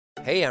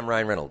Hey, I'm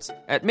Ryan Reynolds.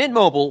 At Mint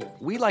Mobile,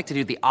 we like to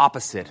do the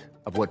opposite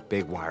of what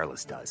Big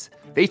Wireless does.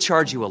 They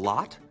charge you a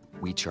lot,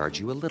 we charge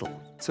you a little.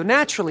 So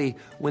naturally,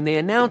 when they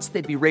announced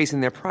they'd be raising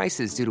their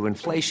prices due to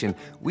inflation,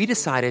 we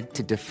decided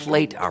to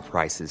deflate our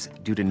prices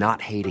due to not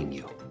hating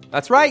you.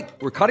 That's right.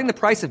 We're cutting the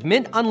price of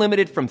Mint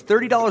Unlimited from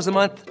 $30 a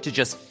month to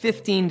just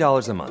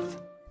 $15 a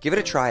month. Give it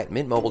a try at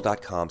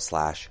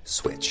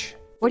mintmobile.com/switch.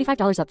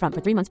 $45 up front for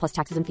 3 months plus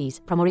taxes and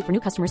fees. Promo rate for new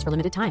customers for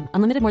limited time.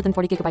 Unlimited more than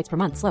 40 gigabytes per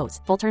month. Slows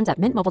full terms at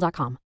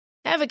mintmobile.com.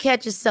 Ever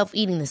catch yourself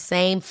eating the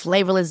same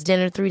flavorless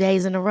dinner 3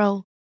 days in a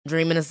row?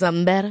 Dreaming of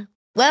something better?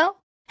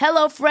 Well,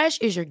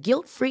 HelloFresh is your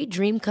guilt-free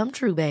dream come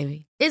true,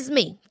 baby. It's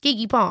me,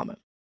 Keke Palmer.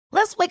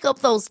 Let's wake up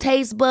those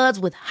taste buds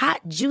with hot,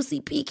 juicy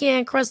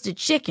pecan-crusted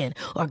chicken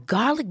or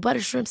garlic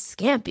butter shrimp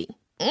scampi.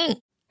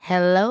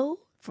 Hello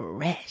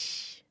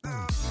Fresh.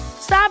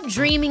 Stop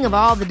dreaming of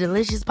all the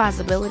delicious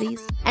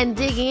possibilities and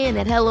dig in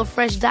at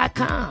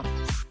HelloFresh.com.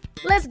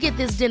 Let's get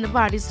this dinner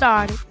party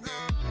started.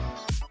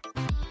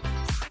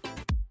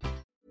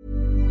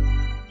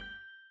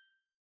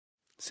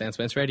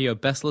 Sandspence Radio,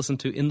 best listened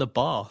to in the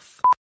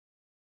bath.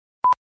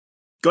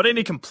 Got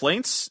any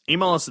complaints?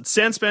 Email us at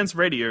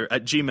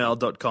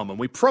sanspansradio@gmail.com and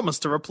we promise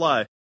to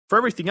reply. For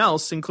everything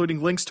else,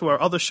 including links to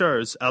our other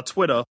shows, our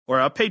Twitter,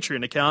 or our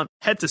Patreon account,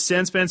 head to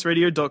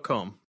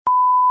sanspansradio.com.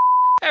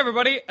 Hey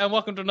everybody, and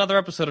welcome to another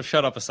episode of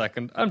Shut Up a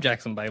Second. I'm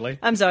Jackson Bailey.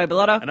 I'm Zoe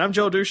Bellotta. And I'm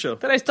Joe Dusha.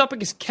 Today's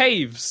topic is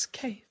caves.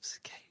 Caves.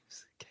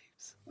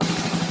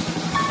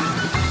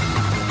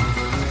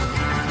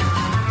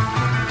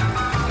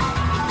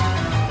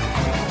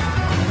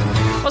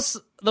 What's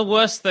the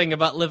worst thing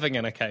about living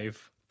in a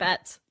cave?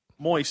 Bats.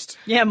 Moist.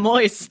 Yeah,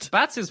 moist.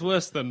 Bats is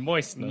worse than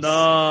moistness.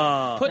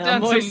 Nah. Put No,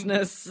 down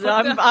moistness.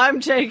 some...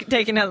 I'm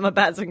taking out my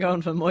bats and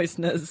going for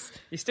moistness.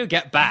 You still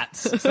get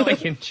bats, so you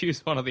can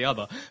choose one or the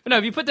other. But no,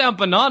 if you put down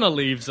banana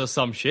leaves or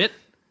some shit,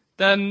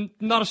 then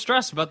not a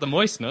stress about the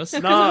moistness.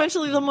 Because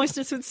eventually the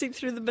moistness would seep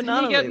through the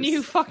banana You get leaves.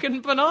 new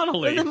fucking banana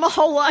And leaves. then my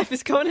whole life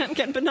is going out and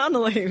getting banana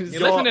leaves.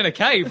 You're living in a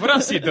cave. What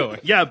else are you doing?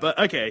 Yeah, but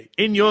okay.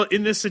 In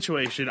this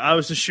situation, I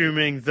was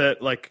assuming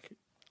that, like,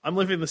 I'm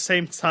living the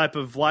same type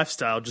of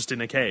lifestyle, just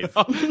in a cave.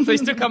 So you're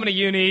still coming to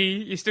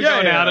uni, you're still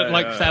going out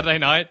at Saturday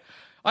night.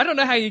 I don't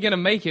know how you're going to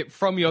make it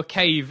from your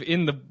cave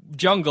in the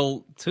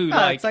jungle to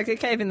It's like a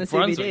cave in the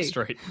Brunswick CBD.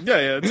 Street.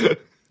 Yeah.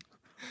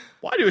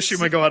 Why do you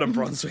assume I go out on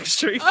Brunswick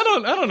Street? I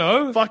don't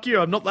know. Fuck you,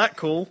 I'm not that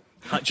cool.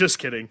 Just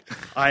kidding.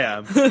 I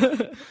am.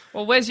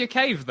 Well, where's your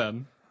cave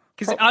then?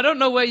 Because I don't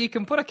know where you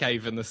can put a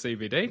cave in the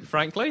CBD,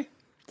 frankly.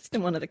 Just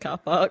in one of the car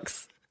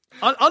parks.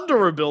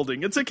 Under a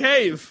building. It's a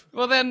cave.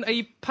 Well then, are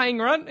you paying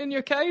rent in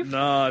your cave?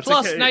 No, it's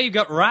Plus, a cave. now you've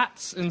got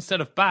rats instead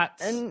of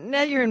bats. And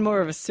now you're in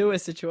more of a sewer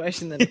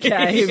situation than a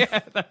cave. Yeah,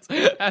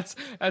 that's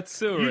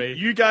sewery.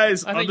 You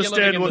guys I think you're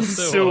living understand in what the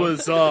sewer.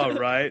 sewers are,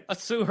 right? A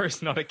sewer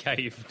is not a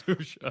cave,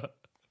 Dusha.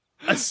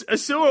 A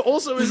sewer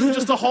also isn't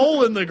just a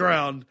hole in the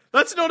ground.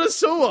 That's not a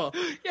sewer.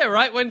 Yeah,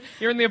 right, when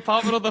you're in the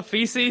apartment, all the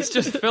feces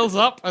just fills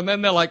up, and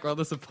then they're like, well,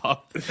 this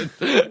apartment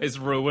is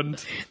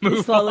ruined.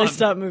 Move Slowly on.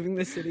 start moving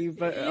the city.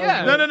 But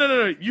Yeah.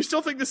 No. You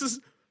still think this is...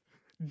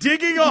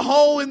 Digging a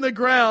hole in the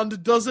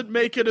ground doesn't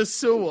make it a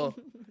sewer.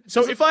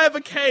 So if I have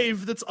a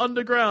cave that's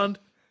underground,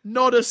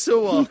 not a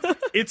sewer.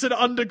 It's an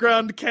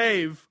underground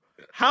cave.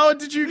 How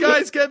did you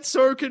guys get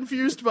so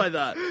confused by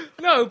that?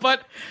 No,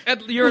 but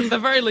you're at the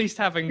very least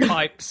having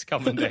pipes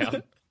coming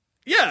down.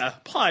 Yeah,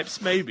 pipes,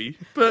 maybe.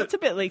 But it's a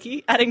bit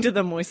leaky, adding to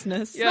the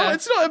moistness. Yeah. no,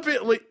 it's not a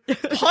bit like...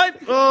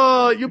 Pipe...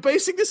 you're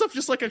basing this off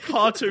just like a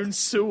cartoon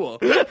sewer.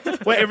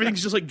 Where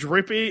everything's just like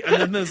drippy, and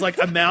then there's like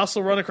a mouse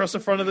will run across the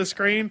front of the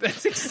screen.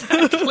 That's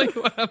exactly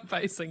what I'm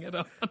basing it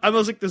on. And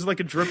there's like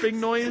a dripping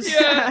noise.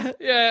 Yeah,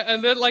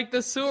 and then like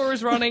the sewer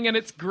is running and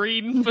it's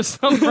green for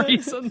some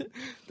reason.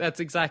 That's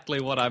exactly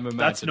what I'm imagining.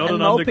 That's not an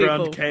mole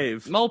underground people.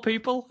 cave. Mole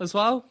people as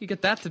well. You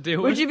get that to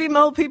deal with. Would you be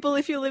mole people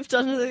if you lived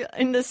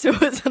in the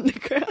sewers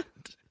underground?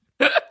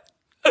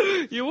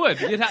 You would.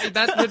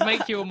 That would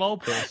make you a mole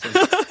person.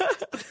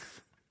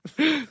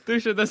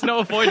 Dusha, there's no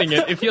avoiding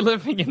it. If you're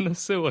living in the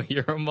sewer,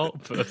 you're a mole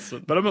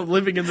person. But I'm not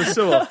living in the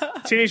sewer.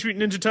 Teenage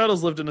Mutant Ninja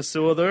Turtles lived in a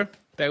sewer, though.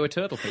 They were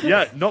turtle people.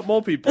 Yeah, not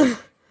mole people.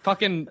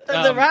 Fucking...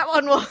 The rat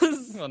one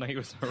was. Oh no, he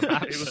was a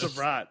rat. It was a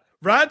rat.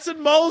 Rats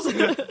and moles.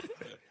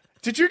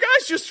 Did you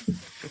guys just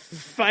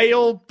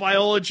fail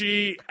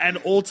biology and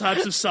all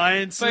types of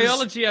sciences?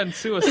 Biology and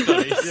sewer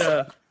studies.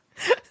 Yeah.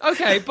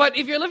 Okay, but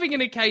if you're living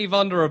in a cave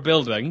under a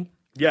building...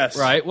 Yes.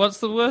 Right, what's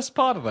the worst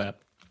part of that?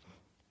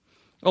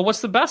 Or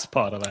what's the best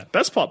part of that?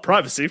 Best part,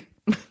 privacy.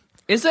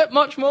 Is it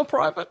much more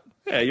private?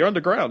 Yeah, you're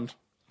underground.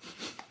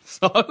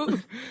 So,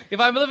 if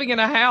I'm living in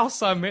a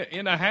house, I'm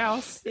in a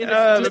house.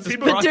 but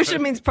people- But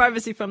Dusha means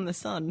privacy from the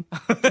sun.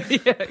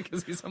 Yeah,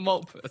 because he's a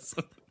mole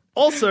person.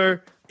 Also,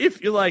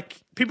 if you're like,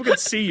 people can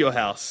see your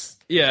house.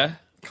 Yeah.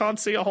 Can't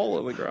see a hole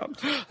in the ground.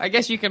 I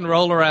guess you can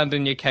roll around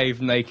in your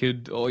cave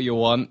naked all you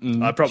want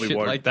and I probably shit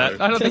won't, like that.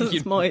 though. I don't think It's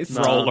you'd moist.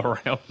 roll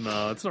around.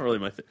 No, it's not really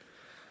my thing.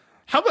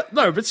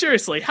 But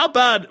seriously, how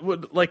bad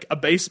would like a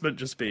basement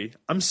just be?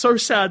 I'm so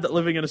sad that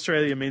living in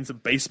Australia means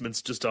that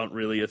basements just aren't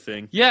really a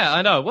thing. Yeah,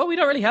 I know. Well, we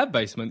don't really have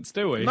basements,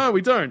 do we? No,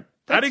 we don't.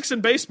 Attics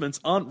and basements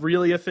aren't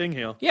really a thing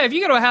here. Yeah, if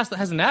you go to a house that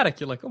has an attic,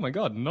 you're like, oh my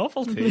god,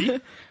 novelty.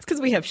 It's because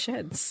we have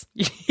sheds.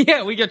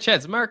 Yeah, we got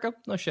sheds. America,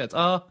 no sheds.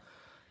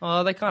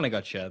 They kind of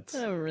got sheds. I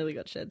haven't really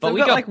got sheds. But We've we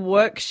got got- like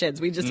work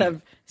sheds. We just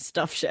have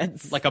stuff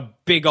sheds. Like a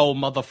big old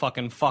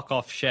motherfucking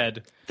fuck-off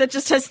shed. that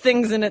just has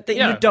things in it that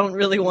Yeah. you don't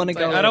really want to It's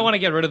go like, I don't want to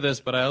get rid of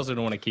this, but I also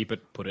don't want to keep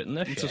it, put it in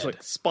the shed. It's just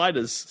like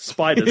spiders.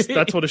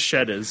 That's what a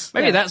shed is.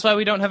 Maybe that's why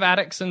we don't have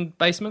attics and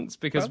basements,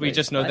 because we Probably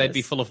just know they'd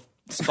be spiders. full of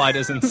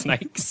spiders and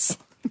snakes.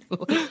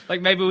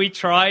 Like maybe we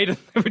tried and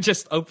they would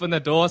just open the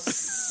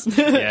doors.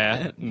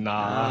 Yeah,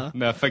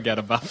 no, forget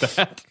about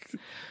that.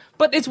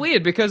 But it's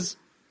weird because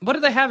what do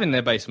they have in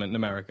their basement in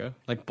America?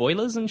 Like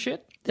boilers and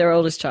shit? Their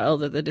oldest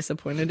child that they're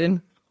disappointed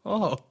in.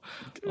 Oh.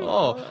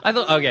 I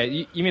thought,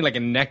 okay, you mean like a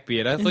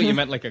neckbeard. I thought you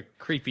meant like a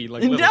creepy,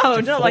 like little No,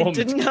 not like-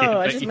 deformed no, kid I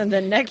that just you meant the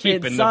neckbeard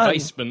keep in son. the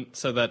basement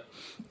so that,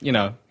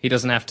 he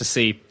doesn't have to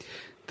see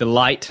the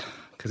light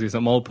because he's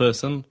a mole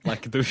person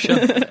like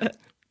Dusha.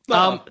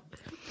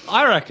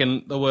 I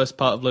reckon the worst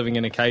part of living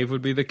in a cave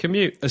would be the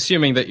commute,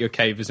 assuming that your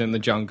cave is in the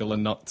jungle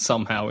and not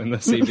somehow in the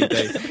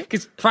CBD.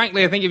 Because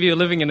frankly, I think if you're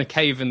living in a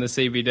cave in the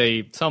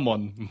CBD,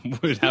 someone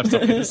would have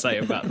something to say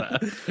about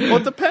that. Well,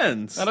 it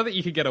depends. I don't think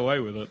you could get away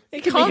with it.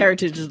 It can be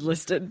heritage is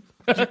listed.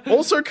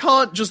 Also,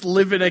 can't just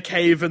live in a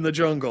cave in the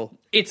jungle.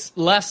 It's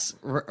less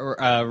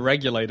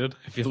regulated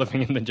if you're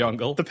living in the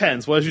jungle.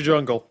 Depends. Where's your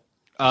jungle?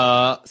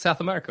 South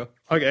America.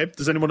 Okay.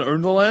 Does anyone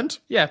own the land?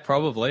 Yeah,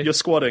 probably. You're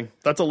squatting.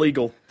 That's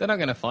illegal. They're not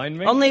going to find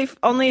me.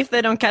 Only if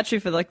they don't catch you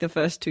for like the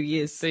first 2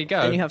 years. There you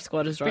go. Then you have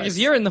squatters' rights. Because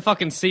you're in the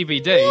fucking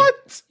CBD.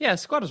 What? Yeah,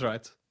 squatters'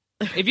 rights.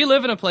 If you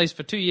live in a place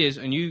for 2 years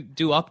and you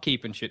do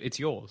upkeep and shit, it's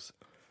yours.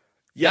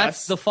 Yes.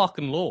 That's the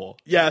fucking law.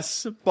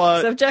 Yes,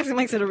 but So if Jackson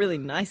makes it a really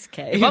nice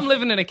cave. If I'm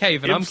living in a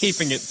cave and I'm If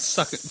keeping it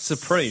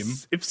supreme,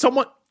 if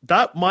someone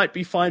that might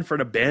be fine for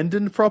an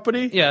abandoned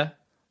property. yeah.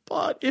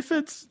 But if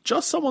it's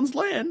just someone's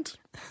land,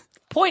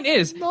 Point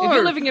is, No. if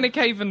you're living in a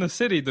cave in the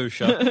city,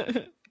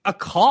 Dusha, a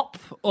cop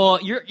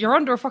or you're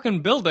under a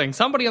fucking building,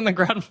 somebody on the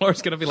ground floor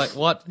is going to be like,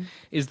 "What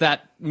is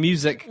that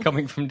music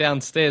coming from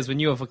downstairs when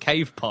you have a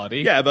cave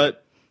party?" yeah,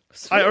 but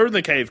I own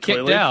the cave. Kicked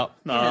Clearly, out.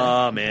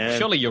 Nah, man.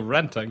 Surely you're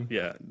renting.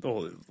 Yeah.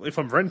 Well, if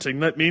I'm renting,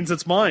 that means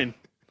it's mine.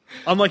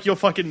 Unlike your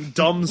fucking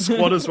dumb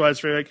squatters'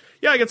 rights, where you're like,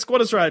 yeah, I get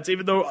squatters' rights,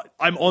 even though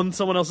I'm on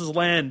someone else's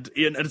land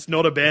and it's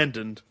not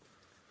abandoned.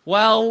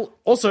 Well,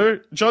 Also,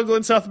 jungle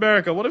in South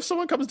America. What if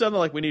someone comes down there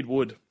like, we need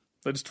wood?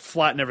 They just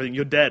flatten everything.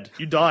 You're dead.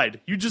 You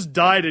died. You just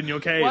died in your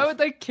cave. why would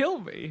they kill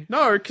me?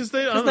 No, because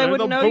they they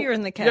wouldn't know you're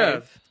in the Yeah,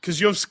 cave.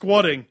 because you're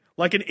squatting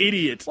like an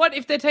idiot. What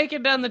if they're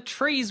taking down the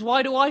trees?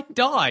 Why do I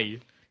die?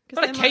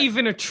 Not a they cave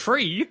in a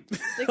tree.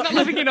 They're not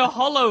living in a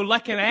hollow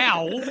like an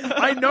owl. It's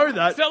I know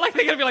that. not like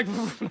they're gonna be like,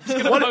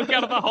 just gonna poke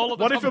out of the hole at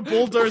the What top. if a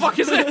bulldozer? What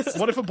the fuck is this?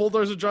 What if a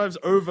bulldozer drives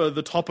over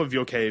the top of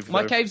your cave?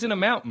 My though? cave's in a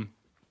mountain.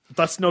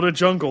 That's not a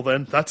jungle,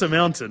 then. That's a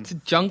mountain.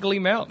 Jungly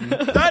mountain.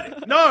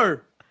 That no.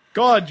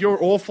 God, you're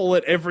awful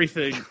at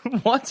everything.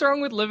 What's wrong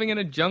with living in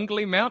a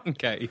jungly mountain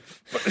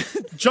cave?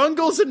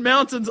 Jungles and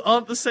mountains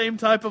aren't the same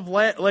type of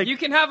land. Like You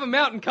can have a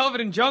mountain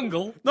covered in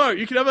jungle. no,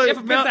 you can have a You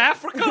ever been to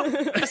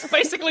Africa? That's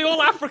basically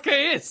all Africa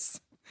is.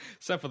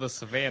 Except for the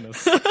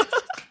savannas.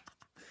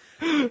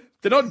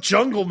 They're not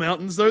jungle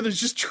mountains though. There's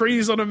just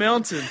trees on a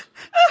mountain.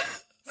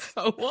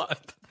 So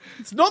what?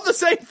 It's not the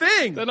same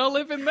thing. Then I'll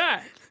live in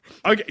that.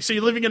 Okay, so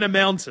you're living in a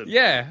mountain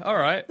Yeah,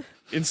 alright.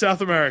 in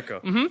South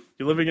America. Mm-hmm.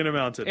 You're living in a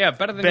mountain. Yeah,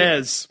 better than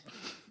bears.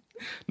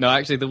 No,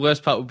 actually, the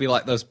worst part would be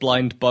like those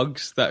blind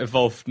bugs that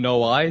evolve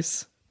no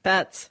eyes.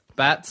 Bats.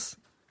 Bats.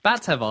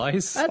 Bats have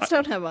eyes. Bats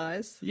don't have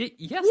eyes. Yes,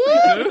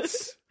 they do.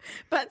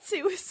 Bats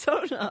see with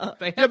sonar.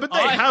 They have Yeah, but they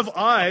eyes. have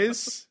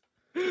eyes.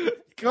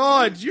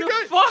 God, you The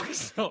don't. fuck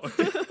so.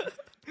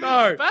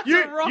 No, Bats you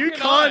are rocking you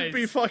can't eyes.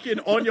 be fucking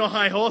on your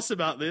high horse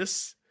about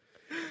this.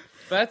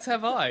 Bats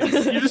have eyes.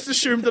 You just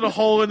assumed that a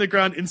hole in the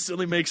ground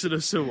instantly makes it a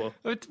sewer.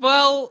 But,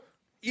 well,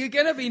 you're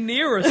gonna be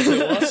near a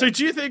sewer. So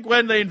do you think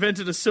when they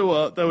invented a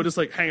sewer, they were just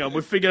like, hang on,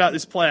 we've figured out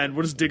this plan,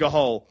 we'll just dig a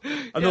hole.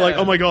 And they're like,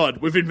 oh my god,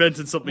 we've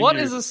invented something What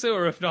new. is a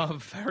sewer if not a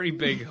very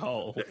big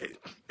hole?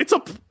 It's a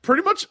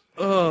pretty much...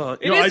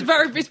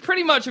 It's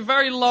pretty much a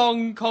very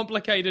long,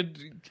 complicated...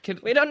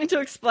 We don't need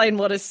to explain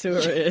what a sewer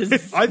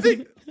is. I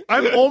think...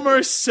 I'm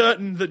almost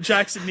certain that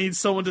Jackson needs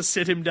someone to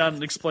sit him down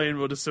and explain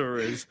what a sewer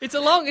is. It's a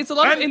lot of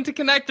And-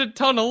 interconnected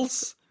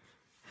tunnels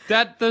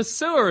that the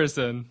sewer is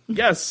in.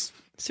 Yes.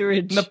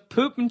 Sewerage. And the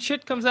poop and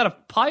shit comes out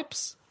of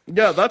pipes.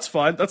 Yeah, that's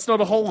fine. That's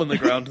not a hole in the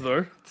ground,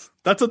 though.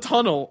 That's a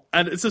tunnel,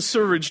 and it's a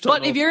sewerage tunnel.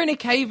 But if you're in a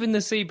cave in the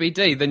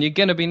CBD, then you're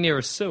gonna be near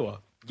a sewer.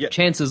 Yeah.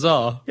 Chances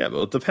are. Yeah,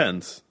 well, it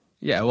depends.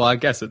 Yeah, well, I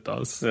guess it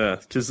does. Yeah,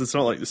 because it's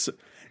not like this.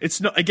 It's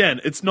not,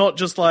 again, it's not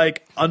just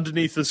like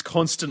underneath us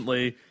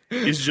constantly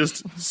is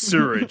just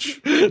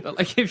sewerage.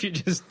 Like if you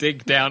just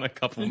dig down a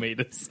couple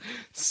meters,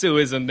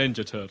 sewers and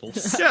Ninja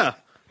Turtles. Yeah,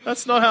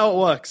 that's not how it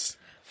works.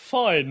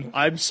 fine.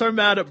 I'm so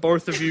mad at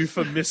both of you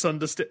for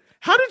misunderstanding.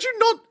 How did you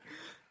not?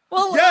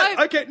 Well,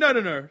 Yeah, okay,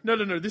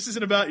 no. This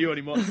isn't about you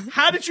anymore.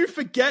 How did you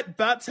forget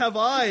bats have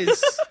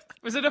eyes?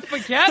 Was it a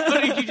forget, or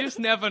did you just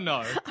never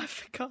know? I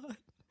forgot.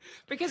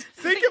 Because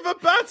Think of a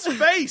bat's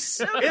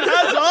face. It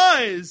has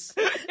eyes.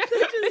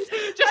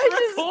 just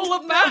recall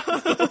a bat.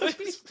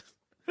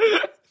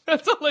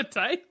 That's all it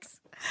takes.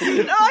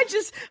 No,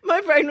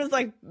 my brain was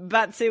like,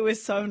 bats see with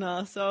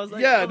sonar, so I was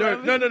like... Yeah,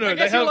 oh, no. I They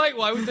guess you're have, like,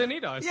 why would they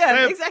need eyes? Yeah,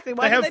 they have- exactly.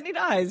 Why do they need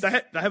eyes? They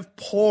have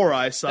poor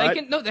eyesight.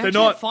 They they're actually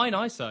not. have fine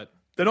eyesight.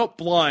 They're not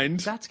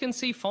blind. Bats can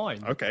see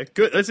fine. Okay,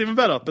 good. That's even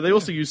better. But they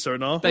also use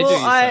sonar. They do Well,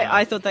 use sonar.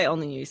 I thought they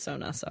only use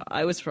sonar, so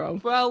I was wrong.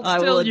 Well, I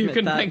will still, you admit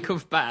can that. think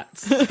of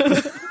bats.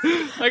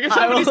 Like, if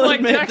I will somebody's like,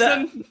 admit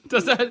Jackson,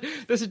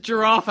 does a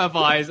giraffe have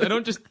eyes? I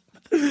don't just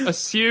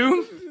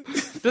assume.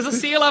 Does a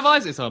seal have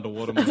eyes? It's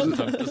underwater most of the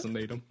time. It doesn't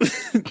need them.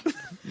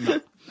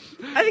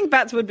 I think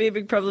bats would be a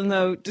big problem,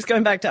 though. Just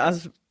going back to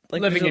us,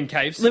 like Living in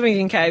caves. living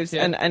in caves,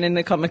 Yeah. and in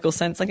the comical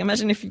sense. Like,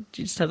 imagine if you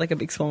just had like a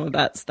big swarm of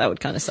bats. That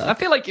would kind of I suck.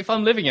 feel like if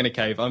I'm living in a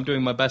cave, I'm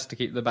doing my best to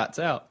keep the bats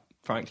out,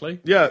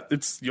 frankly. Yeah,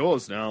 it's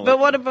yours now. But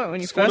what about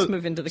when you Squatter- first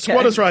move into the cave?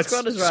 Squatters' rights.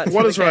 Squatters' rights. for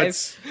Squatters' the cave.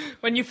 rights.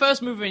 When you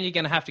first move in, you're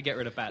going to have to get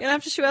rid of bats. You're gonna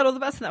have to shoot out all the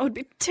bats, and that would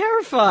be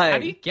terrifying. How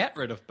do you get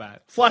rid of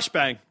bats?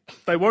 Flashbang.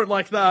 They won't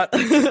like that.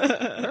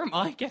 Where am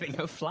I getting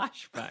a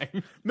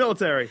flashbang?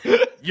 Military.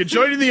 You're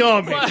joining the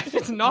army. What?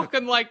 Just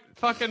knocking like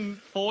fucking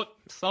Fort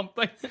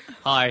something.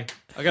 Hi,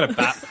 I got a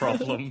bat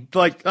problem.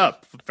 Like,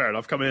 fair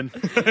enough. Come in.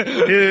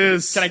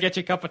 Here's. Can I get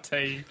you a cup of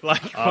tea?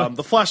 Like,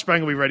 The flashbang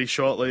will be ready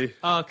shortly.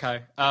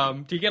 okay.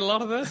 Do you get a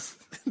lot of this?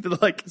 They're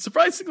like,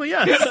 surprisingly,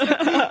 yes.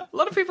 A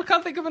lot of people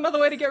can't think of another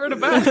way to get rid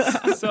of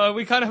bats, so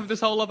we kind of have this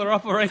whole other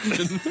operation.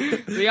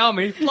 The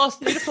army,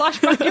 plus need a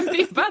flashback if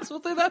need bats, we'll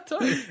do that too.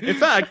 In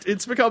fact,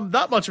 it's become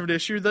that much of an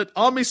issue that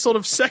army's sort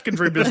of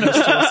secondary business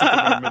to us at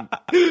the moment.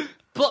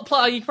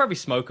 You can probably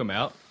smoke them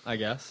out, I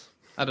guess.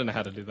 I don't know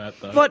how to do that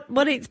though.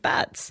 What eats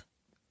bats?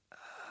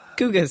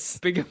 Cougars.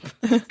 Bigger.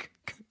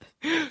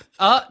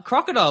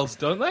 Crocodiles,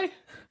 don't they?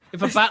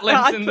 If a bat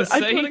lives in the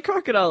I'd put a sea,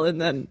 crocodile in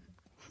then.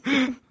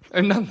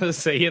 and not the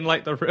sea, in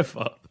like the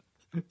river.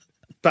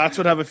 Bats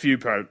would have a few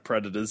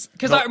predators.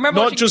 'Cause Not- I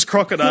remember not watching- just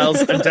crocodiles,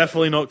 and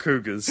definitely not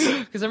cougars.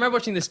 Because I remember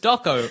watching this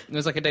doco, and it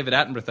was like a David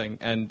Attenborough thing,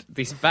 and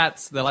these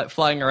bats, they're like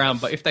flying around,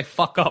 but if they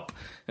fuck up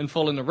and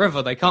fall in the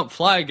river, they can't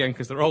fly again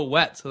because they're all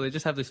wet, so they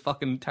just have this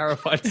fucking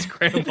terrified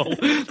scramble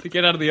to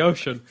get out of the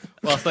ocean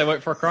whilst they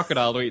wait for a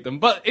crocodile to eat them.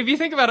 But if you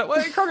think about it, well,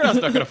 a crocodile's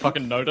not going to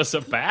fucking notice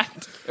a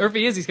bat. Or if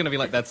he is, he's going to be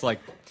like, it's like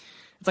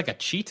a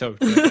Cheeto.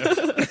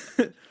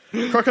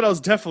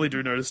 Crocodiles definitely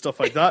do notice stuff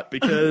like that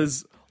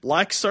because,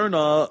 like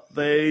sonar,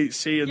 they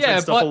see and Yeah,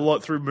 sense stuff but- a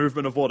lot through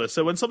movement of water.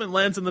 So when something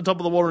lands in the top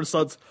of the water and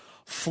starts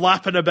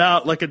flapping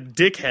about like a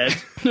dickhead,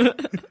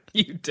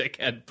 You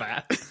dickhead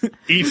bat.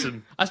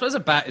 eaten. I suppose a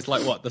bat is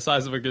like, what, the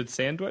size of a good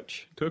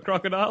sandwich to a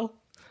crocodile?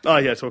 Oh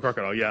yeah, to a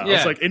crocodile. Yeah, I Yeah.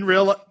 was like, in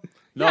real life,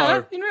 no.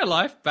 Yeah, in real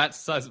life, bats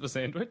the size of a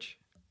sandwich.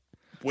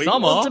 We-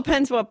 Some Well, are. it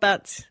depends what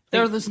bats.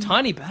 There are those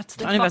tiny bats.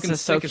 They're Tiny bats fucking are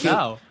so sick as cute.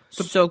 hell.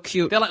 So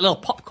cute. They're like little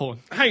popcorn.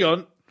 Hang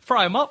on.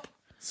 Fry them up.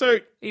 So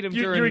Eat 'em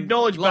you during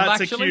acknowledge Love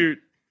bats Actually? are cute.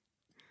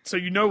 So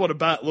you know what a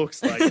bat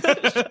looks like.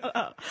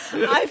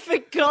 I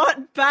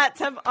forgot bats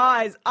have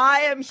eyes. I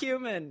am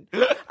human.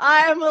 I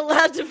am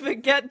allowed to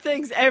forget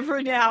things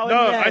every now and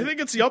No, then. I think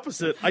it's the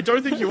opposite. I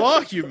don't think you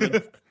are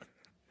human.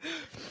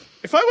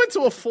 If I went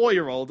to a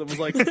 4-year-old and was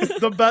like,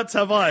 the bats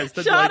have eyes,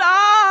 they'd be Shut like,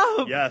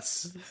 up!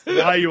 yes.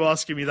 Why are you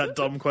asking me that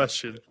dumb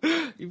question?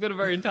 You've got a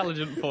very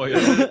intelligent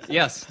 4-year-old.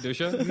 Yes,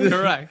 Dusha.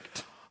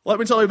 Correct. Let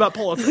me tell you about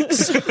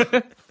politics.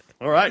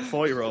 All right,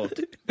 4-year-old.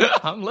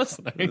 I'm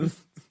listening.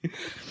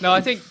 No, I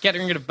think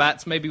getting rid of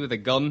bats, maybe with a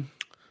gun.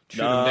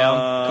 Shoot them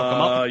down, cook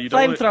them up. You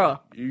don't Flamethrower.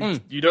 You don't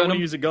want Venom. to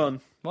use a gun.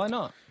 Why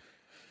not?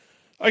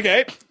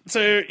 Okay,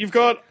 so you've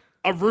got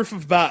a roof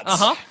of bats.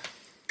 Uh-huh.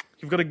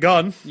 You've got a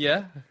gun.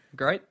 Yeah,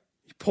 great.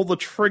 You pull the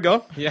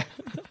trigger. Yeah.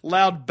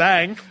 Loud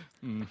bang.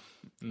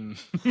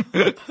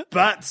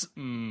 Bats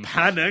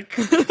panic.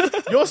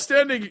 You're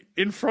standing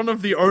in front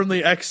of the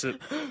only exit.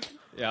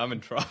 Yeah, I'm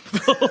in trouble.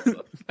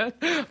 I'm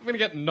going to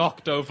get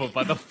knocked over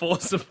by the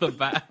force of the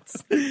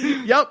bats.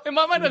 Yep. In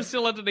my mind, I'm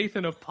still underneath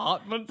an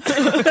apartment.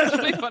 It's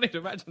really funny to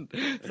imagine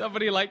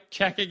somebody like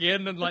checking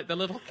in and like the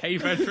little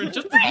cave entrance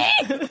just.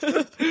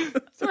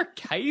 Is there a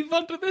cave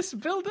under this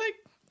building?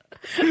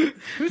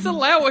 Who's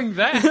allowing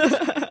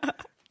that?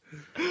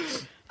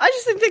 I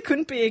just think there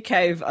couldn't be a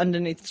cave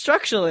underneath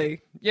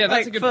structurally. Yeah, that's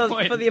Like, a good for,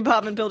 point. For the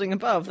apartment building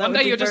above. That One would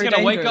day be you're just very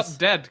going to wake dangerous. up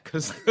dead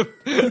because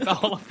the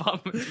whole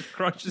apartment just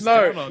crunches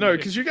down on No, you.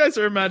 because you guys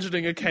are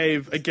imagining a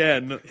cave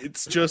again.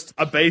 It's just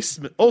a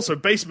basement. Also,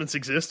 basements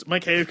exist. My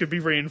cave could be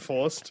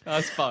reinforced.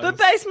 That's fine. But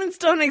basements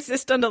don't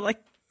exist under like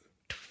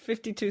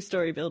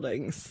 52-story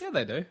buildings. Yeah,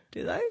 they do.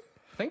 Do they? I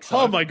think so.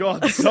 Oh my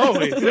god,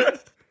 Zoe.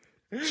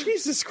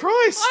 Jesus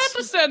Christ. I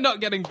understand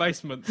not getting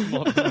basements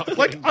more than not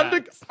Like getting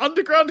bats.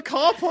 underground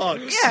car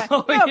parks. Yeah.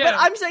 Oh, no, yeah. but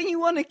I'm saying you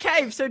want a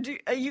cave. So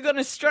are you going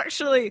to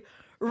structurally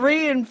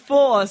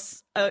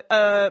reinforce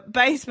a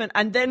basement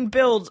and then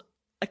build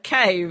a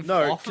cave.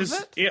 No, off of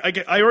because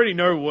it? I already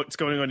know what's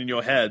going on in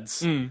your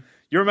heads.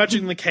 You're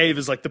imagining the cave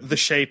as like the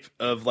shape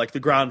of like the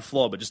ground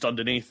floor, but just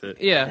underneath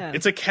it. Yeah.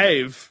 It's a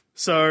cave,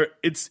 so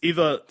it's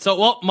either... So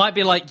what might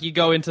be like you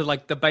go into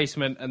like the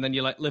basement and then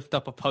you like lift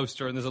up a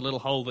poster and there's a little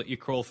hole that you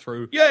crawl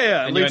through.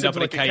 Yeah, And it you leads end up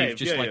in into, a like, a cave, cave.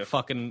 just Yeah, like yeah.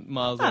 fucking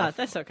miles Ah, off.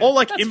 that's okay. Or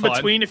like That's in fine.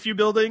 between a few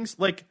buildings.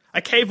 Like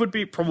a cave would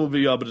be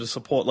probably able to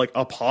support like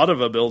a part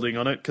of a building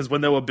on it, because when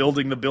they were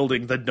building the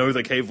building, they'd know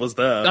the cave was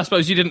there. I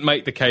suppose you didn't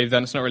make the cave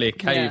then. It's not really a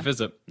cave, Yeah.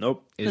 is it?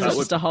 Nope. It's That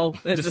just a hole.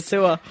 It's a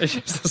sewer. It's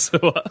just a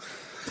sewer.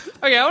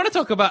 Okay, I want to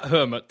talk about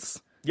hermits.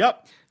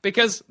 Yep.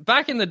 Because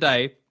back in the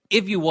day,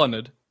 if you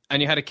wanted,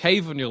 and you had a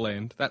cave on your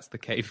land, that's the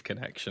cave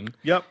connection.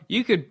 Yep.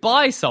 You could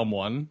buy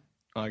someone,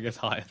 I guess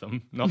hire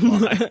them, not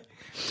buy,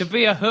 to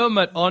be a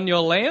hermit on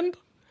your land,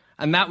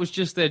 and that was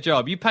just their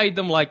job. You paid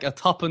them like a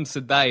tuppence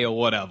a day or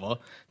whatever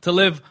to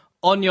live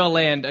on your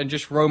land and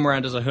just roam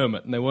around as a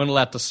hermit, and they weren't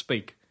allowed to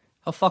speak.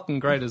 How fucking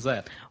great is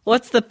that?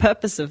 What's the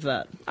purpose of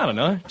that? I don't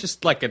know,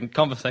 just like a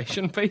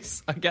conversation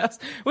piece, I guess.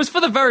 It was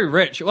for the very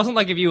rich. It wasn't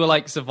like if you were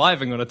like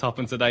surviving on a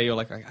tuppence a day, you're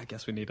like, I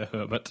guess we need a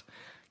hermit.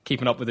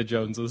 Keeping up with the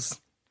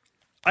Joneses.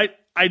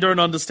 I don't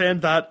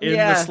understand that in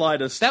Yeah. the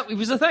slightest. That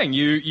was the thing.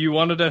 You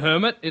wanted a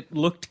hermit. It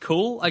looked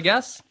cool, I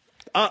guess.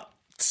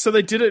 So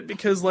they did it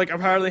because, like,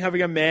 apparently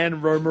having a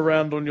man roam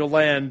around on your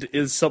land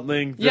is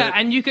something that... Yeah,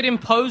 and you could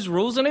impose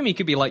rules on him. You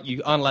could be like,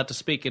 you aren't allowed to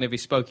speak, and if he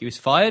spoke, he was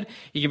fired.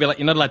 You could be like,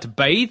 you're not allowed to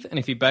bathe, and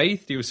if he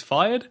bathed, he was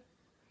fired.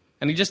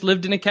 And he just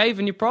lived in a cave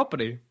in your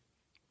property.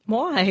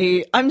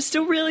 Why? I'm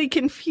still really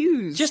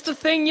confused. Just a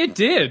thing you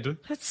did.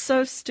 That's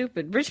so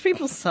stupid. Rich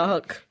people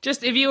suck.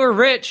 Just if you were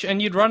rich and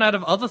you'd run out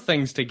of other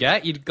things to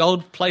get, you'd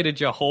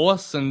gold-plated your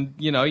horse, and,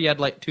 you know, you had,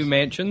 like, 2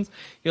 mansions.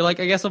 You're like,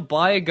 I guess I'll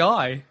buy a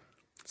guy.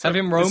 Have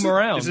him roam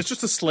around. Is it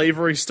just a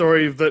slavery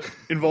story that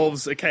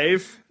involves a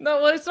cave?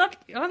 No, well, it's not.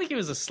 I don't think he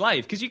was a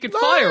slave, because you could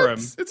fire him.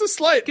 It's a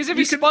slave. Because if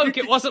he spoke,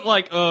 it wasn't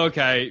like, oh,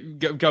 okay,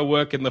 go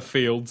work in the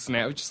fields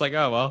now. It's just like,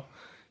 oh, well,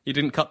 you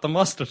didn't cut the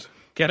mustard.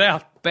 Get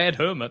out. Bad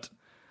hermit.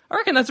 I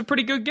reckon that's a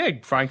pretty good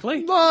gig,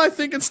 frankly. No, I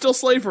think it's still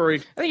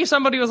slavery. I think if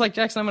somebody was like,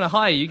 Jackson, I'm going to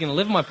hire you, you're going to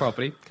live on my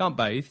property, can't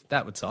bathe,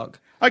 that would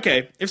suck.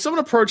 Okay, if someone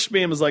approached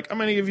me and was like, I'm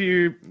going to give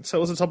you... So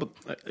what's the top of...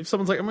 If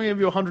someone's like, I'm going to give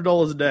you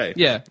 $100 a day.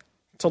 Yeah.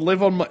 To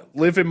live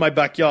in my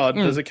backyard,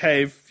 there's a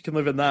cave, you can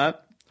live in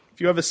that.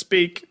 If you ever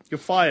speak, you're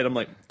fired. I'm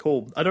like,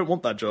 cool, I don't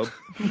want that job.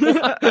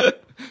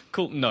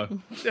 Cool, no.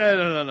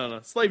 Yeah, no.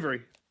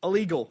 Slavery.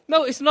 Illegal.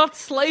 No, it's not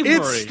slavery.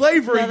 It's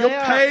slavery. No, they You're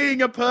are.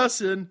 paying a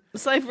person.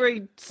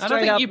 Slavery I straight don't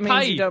think up you means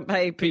pay you don't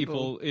pay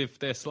people. if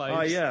they're slaves.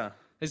 Oh, yeah.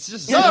 It's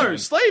just No,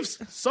 slaves.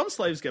 Some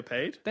slaves get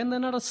paid. Then they're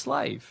not a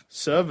slave.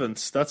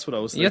 Servants. That's what I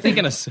was thinking. You're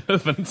thinking a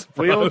servant,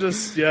 bro. We all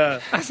just, yeah.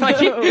 It's like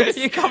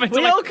you come into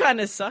We like, all kind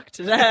of suck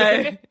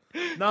today.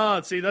 Nah,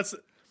 see, that's...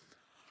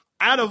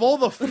 Out of all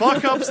the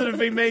fuck-ups that have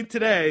been made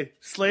today,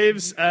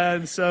 slaves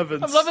and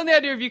servants. I'm loving the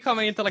idea of you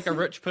coming into like a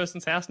rich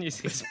person's house and you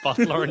see his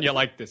butler and you're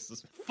like, this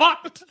is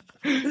fucked.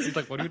 He's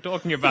like, what are you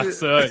talking about,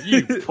 sir?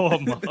 You poor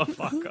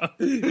motherfucker.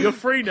 You're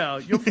free now.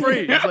 You're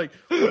free. It's like,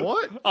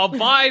 what? I'll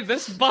buy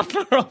this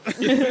butler off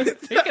you.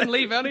 He can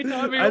leave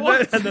anytime he And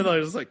wants. then I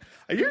was like,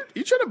 are you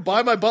trying to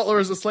buy my butler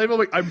as a slave? I'm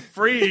like, I'm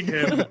freeing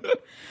him.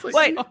 It's like,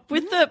 Wait,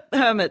 with the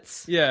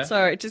hermits. Yeah.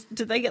 Sorry, do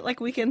they get like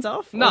weekends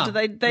off? No, Or do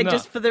they no.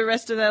 just for the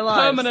rest of their lives?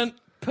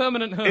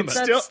 Permanent hermit. It's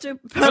That's still-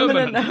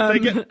 permanent.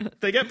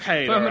 they get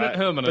paid, Permanent alright,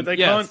 hermit, but they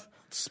yes. can't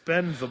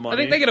spend the money. I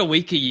think they get a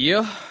week a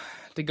year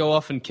to go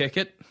off and kick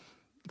it.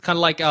 Kind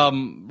of like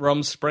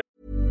Rum Spring.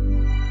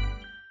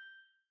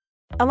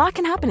 A lot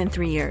can happen in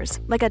 3 years,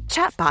 like a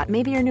chatbot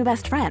may be your new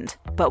best friend.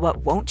 But what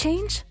won't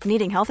change?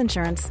 Needing health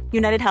insurance.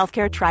 United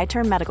Healthcare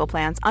Tri-Term Medical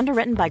Plans,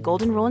 underwritten by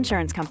Golden Rule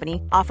Insurance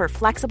Company, offer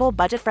flexible,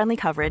 budget-friendly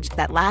coverage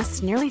that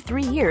lasts nearly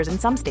 3 years in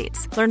some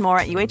states. Learn more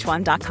at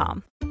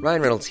uh1.com.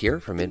 Ryan Reynolds here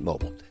from Mint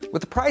Mobile.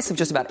 With the price of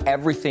just about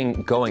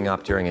everything going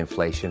up during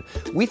inflation,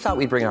 we thought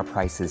we'd bring our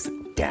prices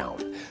down.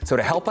 So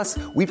to help us,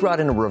 we brought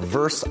in a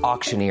reverse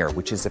auctioneer,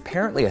 which is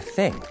apparently a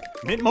thing.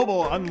 Mint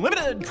Mobile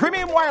Unlimited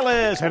Premium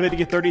Wireless. How to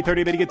get 30,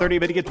 30, bit to get 30,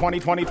 bit to get 20,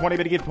 20, 20,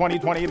 bit to get 20,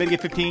 20, bit to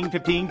get 15,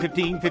 15,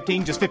 15,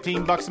 15, just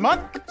 $15 a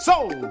month?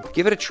 Sold!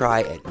 Give it a try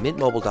at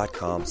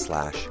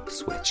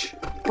mintmobile.com/switch.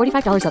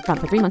 $45 up front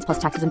for 3 months plus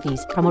taxes and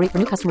fees. Promo rate for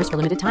new customers for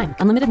limited time.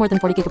 Unlimited more than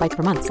 40 gigabytes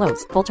per month.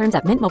 Slows full terms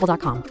at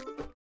mintmobile.com.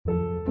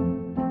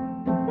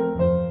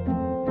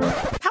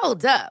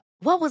 Hold up.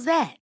 What was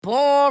that?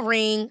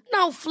 Boring.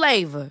 No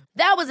flavor.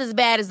 That was as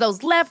bad as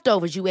those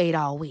leftovers you ate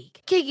all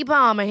week. Keke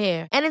Palmer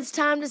here, and it's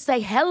time to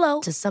say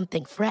hello to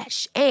something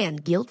fresh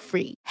and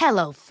guilt-free.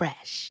 Hello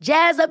Fresh.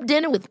 Jazz up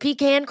dinner with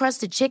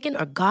pecan-crusted chicken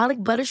or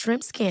garlic butter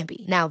shrimp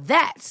scampi. Now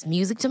that's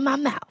music to my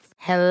mouth.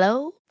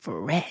 Hello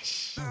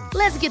Fresh.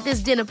 Let's get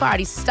this dinner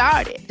party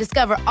started.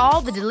 Discover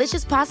all the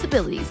delicious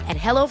possibilities at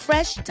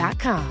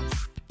hellofresh.com.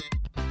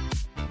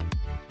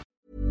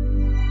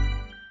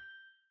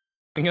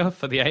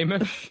 For the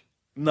Amish.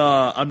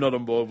 Nah, I'm not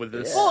on board with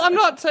this. Well, I'm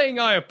not saying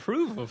I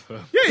approve of her.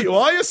 Yeah, you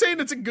are. You're saying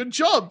it's a good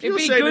job. It'd You're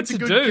be saying good it's a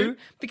to good do,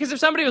 because if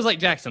somebody was like,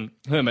 Jackson,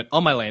 hermit,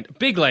 on my land,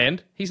 big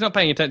land, he's not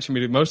paying attention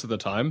to me most of the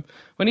time.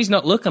 When he's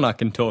not looking, I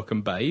can talk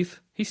and bathe.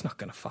 He's not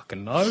going to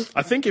fucking know.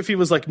 I think if he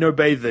was like, no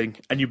bathing,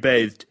 and you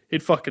bathed,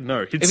 he'd fucking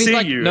know. He'd If see he's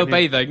like, you. no and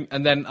he'd- bathing,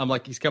 and then I'm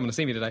like, he's coming to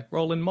see me today,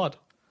 roll in mud.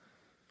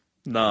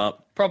 Nah.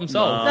 Problem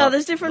solved. No,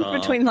 there's difference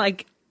between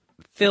like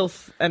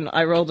filth and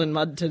I rolled in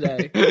mud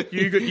today.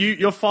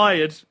 You're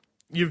fired.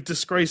 You've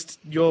disgraced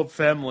your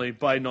family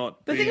by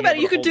not. But being think about it,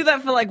 able you to could do hold-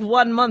 that for like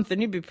 1 month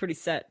and you'd be pretty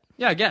set.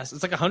 Yeah, I guess.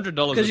 It's like $100 a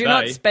day. Because you're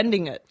not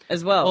spending it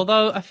as well.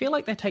 Although, I feel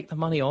like they take the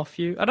money off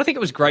you. I don't think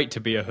it was great to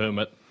be a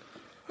hermit.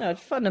 No,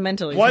 it's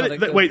fundamentally. Why? it's not a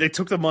good- Wait, they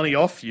took the money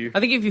off you. I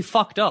think if you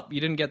fucked up, you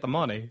didn't get the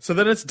money. So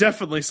then it's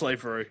definitely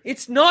slavery.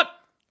 It's not...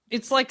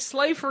 It's like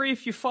slavery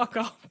if you fuck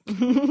up.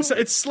 So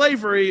it's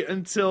slavery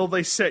until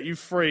they set you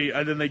free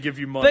and then they give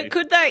you money.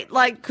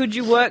 But could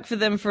you work for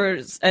them for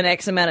an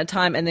X amount of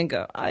time and then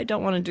go, I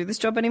don't want to do this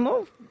job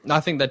anymore? I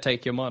think they'd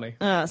take your money.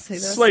 Ah, see,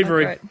 that's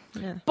Slavery. not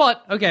great. Yeah.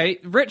 But, okay,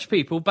 rich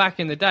people back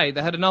in the day,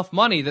 they had enough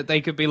money that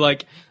they could be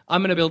like,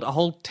 I'm going to build a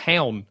whole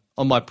town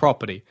on my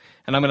property,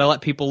 and I'm going to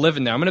let people live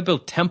in there. I'm going to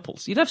build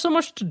temples. You'd have so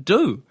much to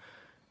do.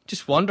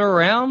 Just wander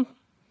around,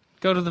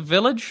 go to the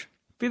village,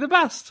 be the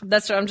best.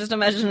 That's right. I'm just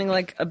imagining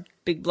like a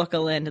big block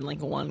of land and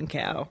like one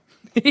cow.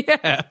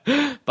 Yeah,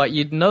 but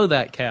you'd know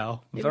that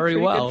cow You're very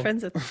pretty well. Good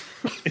friends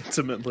with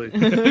Intimately.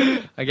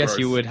 I guess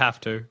you Gross. would have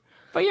to.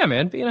 But yeah,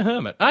 man, being a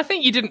hermit. I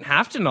think you didn't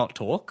have to not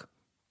talk.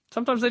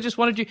 Sometimes they just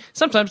wanted you...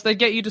 Sometimes they'd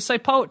get you to say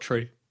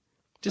poetry.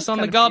 Just on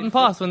the garden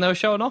path when they were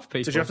showing off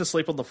people. Did you have to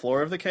sleep on the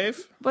floor of the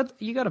cave? But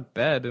you got a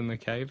bed in the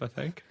cave, I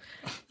think.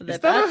 their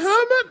Is that a bats.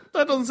 hermit?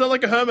 That doesn't sound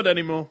like a hermit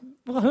anymore.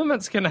 Well,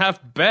 hermits can have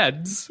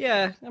beds.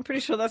 Yeah, I'm pretty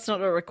sure that's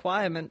not a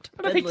requirement.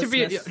 But I think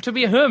Bedlessness. to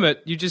be a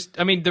hermit, you just...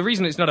 I mean, the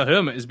reason it's not a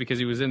hermit is because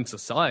he was in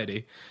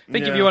society. I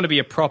think if Yeah. you want to be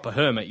a proper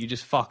hermit, you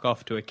just fuck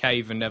off to a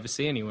cave and never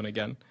see anyone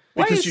again.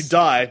 Because you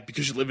die,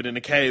 because you're living in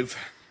a cave.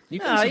 You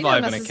can No, you survive don't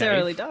in a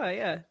necessarily cave. die,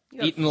 yeah. You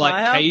got Eating like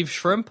fire. cave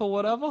shrimp or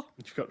whatever.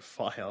 You've got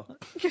fire.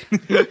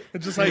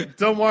 It's just like,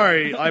 don't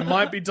worry, I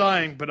might be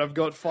dying, but I've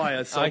got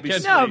fire, so I I'll be can-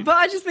 sweet. No, but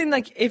I just mean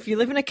like if you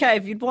live in a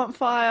cave, you'd want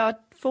fire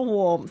for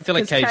warmth. I feel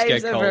like 'cause caves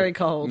get are cold. very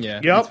cold. Yeah,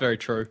 Yep. that's very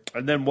true.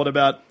 And then what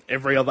about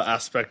every other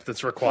aspect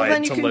that's Well, required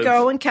then you to can live?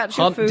 go and catch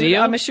your Hunt food. deer?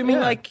 I'm assuming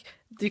Yeah. like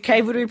the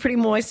cave would be pretty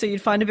moist, so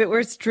you'd find a bit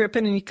where it's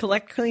dripping and you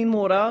collect clean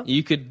water.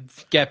 You could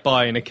get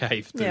by in a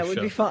cave, Yeah, it would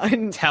Dusha. be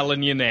fine.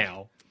 Telling you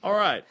now. All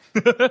right.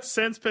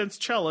 Sanspence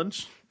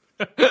challenge.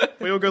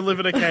 We all go live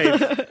in a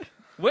cave.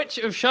 Which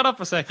of Shut Up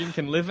a Second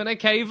can live in a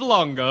cave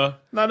longer?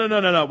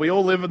 No. We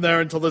all live in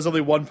there until there's only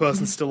one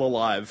person still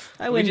alive.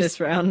 I win just- this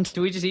round.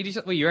 Do we just eat each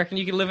other? Well, you reckon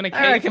you can live in a I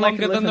cave reckon I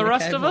could longer live than the in a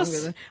rest cave of us?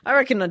 longer than- I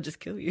reckon I'd just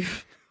kill you.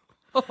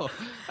 Oh,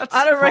 that's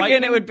I don't reckon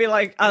frightening. it would be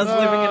like us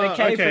living in a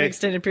cave for an okay.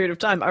 extended period of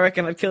time. I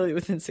reckon I'd kill you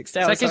within 6 Is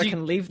that hours so 'cause I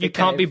can leave the you cave.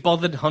 can't be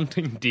bothered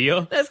hunting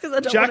deer? That's because I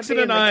don't Jackson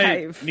want to and be in I,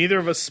 the cave. neither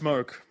of us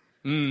smoke.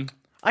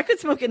 I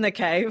could smoke in the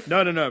cave.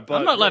 No. But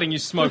I'm not letting you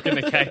smoke in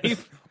a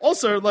cave.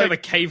 Also, I have a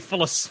like, cave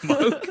full of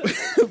smoke.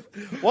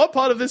 what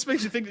part of this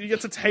makes you think that you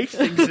get to take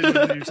things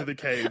into you to the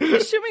cave?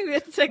 Assuming we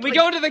have to take we like,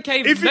 go to the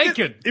cave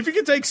naked. If you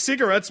can take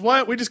cigarettes, why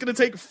aren't we just going to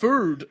take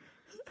food?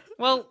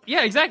 Well,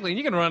 yeah, exactly. And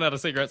you're going to run out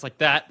of cigarettes like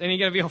that, and you're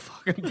going to be all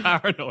fucking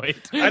paranoid.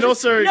 And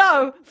also,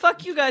 No,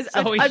 fuck you guys.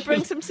 So I'd bring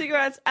you- some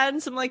cigarettes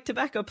and some like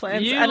tobacco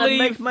plants, You and I'd leave-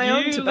 make my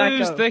own you tobacco.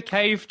 lose the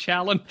cave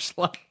challenge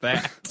like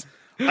that.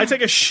 I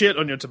take a shit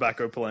on your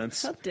tobacco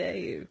plants. How dare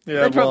you?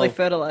 Yeah, They'd probably well-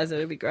 fertilize it.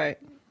 It'd be great.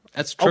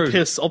 That's true.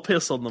 I'll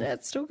piss on them. Yeah,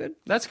 it's still good.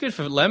 That's good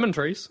for lemon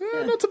trees.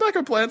 Not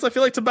tobacco plants. I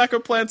feel like tobacco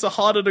plants are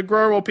harder to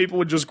grow, or people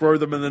would just grow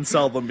them and then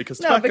sell them because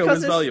No, tobacco because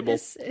is valuable.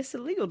 it's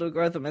illegal to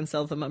grow them and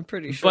sell them. I'm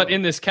pretty sure. But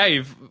in this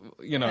cave,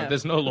 Yeah.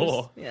 there's no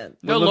law. Yeah.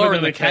 No We're law living in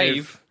in the a cave.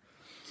 cave.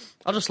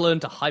 I'll just learn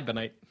to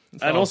hibernate.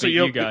 That's And how I'll also, beat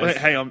you you guys. wait,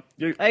 hang on.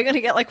 Are you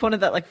gonna get like one of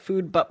that like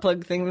food butt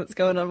plug thing that's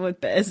going on with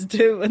bears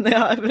too when they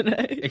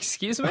hibernate?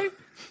 Excuse me?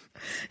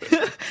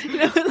 You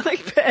know, when,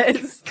 like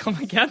bears, Come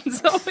again,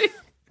 Zoe?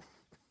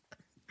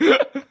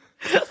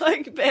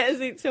 like bears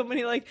eat so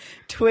many like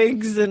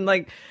twigs and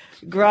like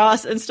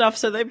grass and stuff,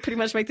 so they pretty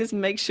much make this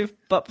makeshift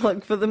butt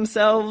plug for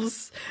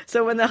themselves.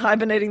 So when they're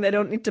hibernating, they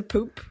don't need to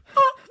poop.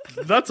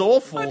 That's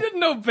awful. I didn't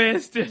know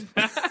bears did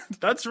that.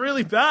 That's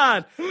really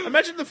bad.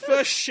 Imagine the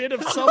first shit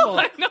of summer.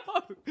 I know.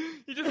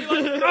 You just be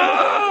like,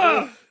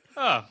 ah!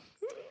 Ah.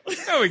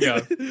 There we go.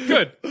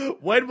 Good.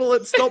 When will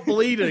it stop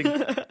bleeding?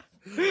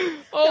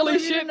 Holy You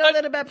shit. didn't know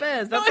that about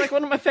bears. That's like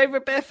one of my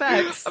favorite bear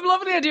facts. I'm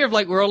loving the idea of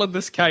like we're all in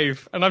this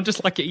cave and I'm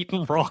just like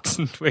eating rocks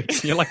and twigs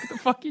and you're like, what the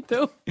fuck you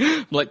do?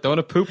 I'm like, don't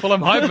want to poop while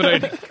I'm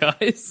hibernating,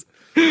 guys.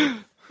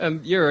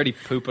 And you're already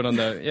pooping on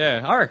the...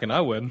 Yeah, I reckon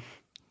I would.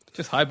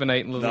 Just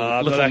hibernate in a little,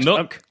 I'm little not actually-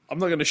 nook. I'm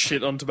not going to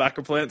shit on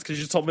tobacco plants because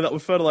you just told me that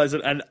would fertilize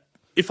it, and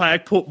if I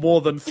had put more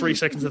than 3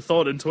 seconds of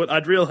thought into it,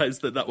 I'd realize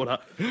that would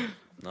happen.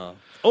 No.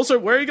 Also,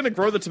 where are you going to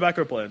grow the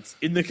tobacco plants?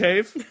 In the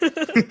cave?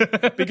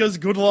 Because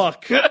good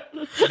luck.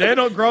 They're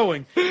not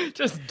growing.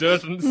 Just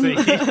dirt and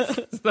seeds.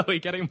 So we're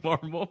getting more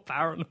and more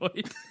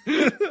paranoid.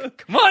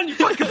 Come on, you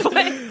fucking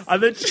plants!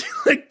 And then she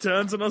like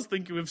turns on us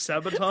thinking we've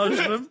sabotaged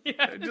them.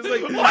 Yeah. Just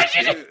like, Why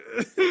did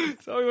you?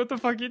 Sorry, what the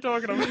fuck are you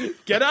talking about?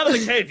 get out of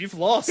the cave, you've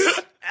lost.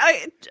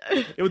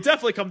 It would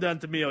definitely come down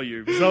to me or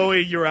you. Zoe,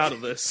 you're out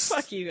of this.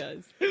 Fuck you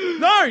guys.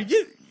 No,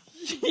 you're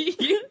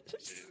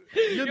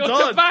Your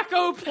done.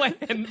 tobacco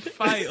plan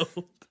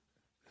failed.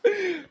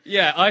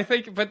 Yeah, I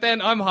think, but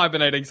then I'm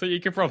hibernating, so you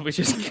could probably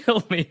just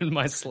kill me in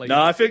my sleep.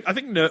 No, I think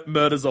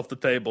murder's off the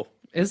table.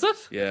 Is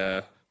it?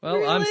 Yeah.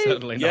 Well, I'm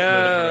certainly not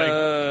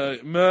murdering.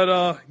 Yeah,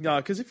 murder. No,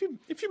 because if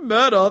you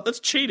murder,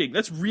 that's cheating.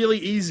 That's really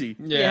easy.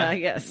 Yeah, I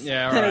guess.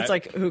 Yeah, Then right. it's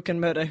like, who can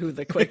murder who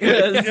the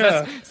quickest?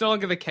 Yeah. It's no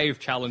longer the cave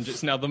challenge,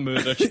 it's now the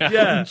murder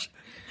challenge.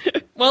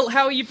 Well,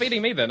 how are you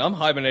beating me then? I'm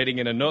hibernating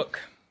in a nook.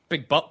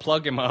 Big butt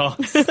plug in my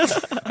arse.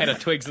 Head of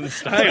twigs and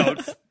stuff. Hang on.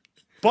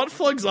 Butt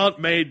plugs aren't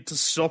made to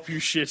stop you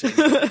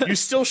shitting. You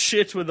still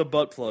shit with a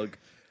butt plug.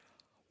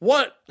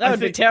 What? That would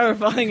be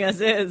terrifying as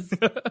is.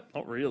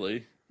 Not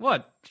really.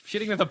 What?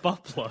 Shitting with a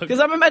butt plug? Because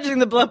I'm imagining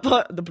the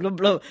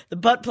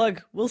butt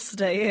plug will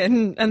stay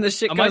in and the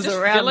shit Am I goes just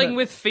around filling it.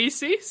 with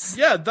feces?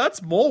 Yeah,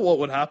 that's more what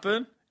would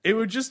happen. It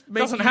would just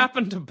make Doesn't you...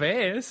 happen to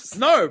bears.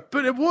 No,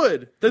 but it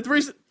would. The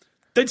reason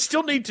they'd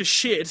still need to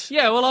shit.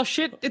 Yeah, well, I'll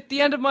shit at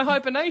the end of my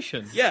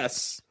hibernation.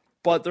 Yes,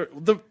 but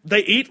they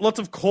eat lots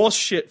of coarse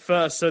shit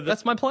first, so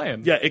That's my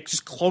plan. yeah, it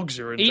just clogs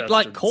your intestines. Eat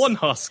like corn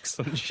husks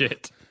and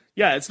shit.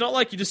 Yeah, it's not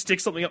like you just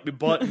stick something up your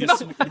butt and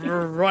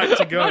you're right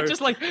to go. Not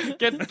just like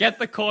get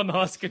the corn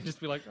husk and just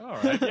be like, all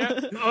right, yeah.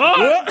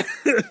 Oh,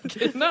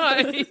 good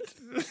night.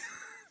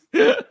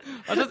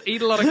 I'll just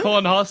eat a lot of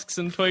corn husks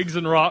and twigs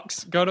and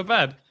rocks, go to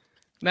bed.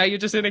 Now you're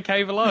just in a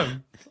cave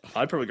alone.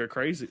 I'd probably go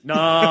crazy.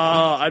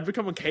 Nah, I'd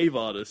become a cave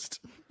artist.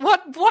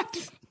 What?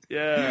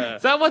 Yeah.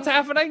 Is that what's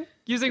happening?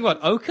 Using what,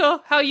 ochre?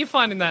 How are you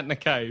finding that in a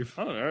cave?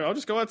 I don't know. I'll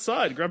just go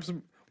outside, grab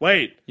some.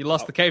 Wait. You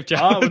lost the cave Oh,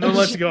 challenge. we're not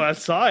allowed to go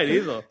outside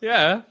either.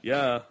 Yeah.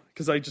 Yeah,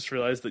 because I just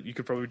realized that you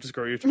could probably just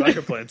grow your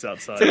tobacco plants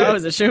outside. I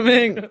was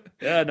assuming.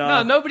 Yeah, no.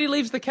 No, nobody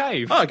leaves the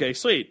cave. Oh, okay,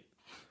 sweet.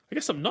 I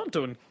guess I'm not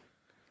doing.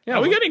 Yeah,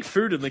 Are we well, getting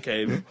food in the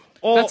cave?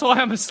 Or, that's why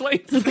I'm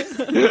asleep.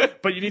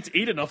 but you need to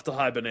eat enough to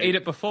hibernate. Eat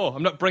it before.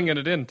 I'm not bringing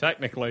it in,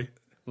 technically.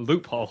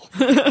 Loophole.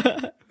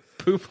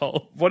 Poop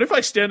hole. What if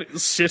I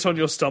sit on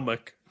your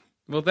stomach?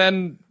 Well,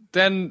 then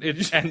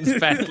it ends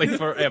badly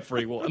for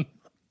everyone.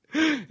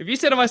 If you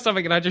sit on my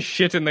stomach and I just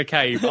shit in the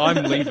cave,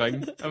 I'm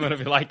leaving. I'm going to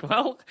be like,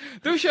 well,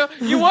 Dusha,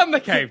 you won the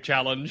cave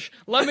challenge.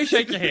 Let me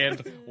shake your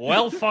hand.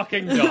 Well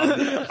fucking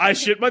done. I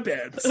shit my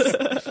pants.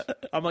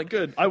 I'm like,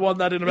 good. I won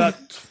that in about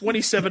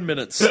 27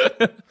 minutes.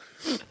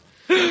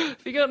 Have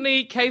you got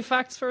any cave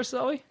facts for us,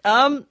 Zoe?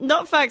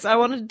 Not facts. I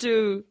wanted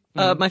to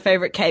do my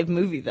favorite cave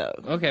movie, though.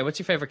 Okay, what's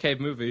your favorite cave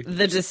movie?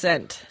 The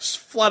Descent. Just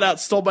flat out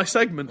stole my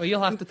segment. Well,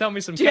 you'll have to tell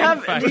me some Do you cave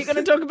have? facts. Are you going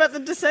to talk about The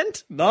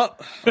Descent? Not.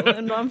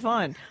 No, I'm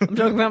fine. I'm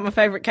talking about my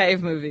favorite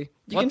cave movie.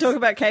 You can What's- talk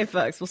about cave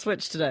facts. We'll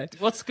switch today.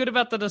 What's good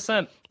about The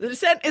Descent? The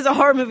Descent is a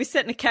horror movie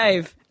set in a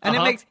cave, and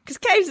it makes because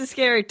caves are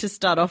scary to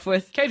start off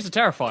with. Caves are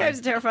terrifying. Caves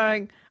are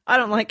terrifying. I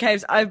don't like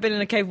caves. I've been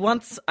in a cave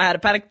once. I had a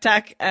panic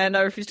attack, and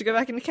I refused to go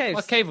back into caves.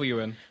 What cave were you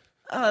in?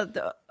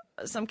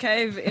 Some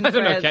cave in I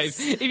don't know France.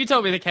 cave. If you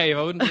told me the cave,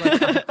 I wouldn't be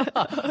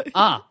like,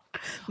 My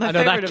I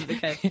know that favorite of the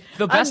cave.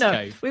 the best I know.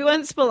 cave. We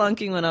went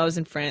spelunking when I was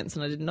in France,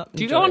 and I did not.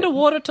 Do you enjoy go it.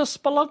 underwater to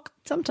spelunk?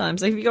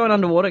 Sometimes, like if you go in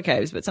underwater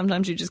caves, but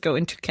sometimes you just go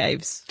into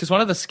caves. Because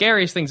one of the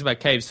scariest things about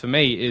caves for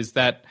me is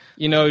that,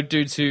 you know,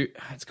 dudes who,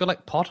 it's got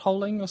like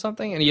potholing or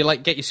something, and you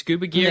like get your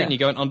scuba gear Yeah. and you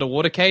go in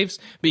underwater caves,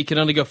 but you can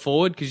only go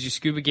forward because your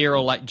scuba gear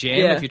will like jam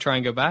Yeah. if you try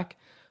and go back.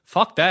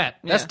 Fuck that.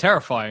 That's Yeah.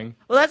 terrifying.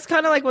 Well, that's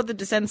kind of like what The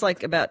Descent's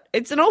like about.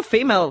 It's an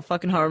all-female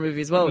fucking horror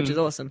movie as well, which is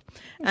awesome.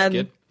 And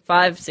good.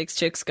 5-6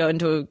 chicks go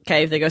into a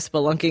cave, they go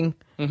spelunking,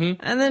 and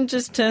then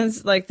just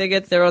turns like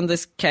they're on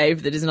this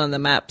cave that isn't on the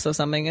maps or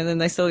something, and then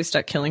they slowly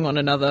start killing one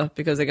another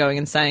because they're going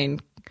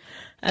insane.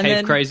 And Cave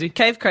then, crazy?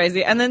 Cave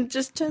crazy. And then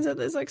just turns out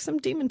there's like some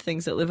demon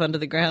things that live under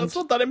the ground. It's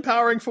not that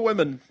empowering for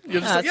women.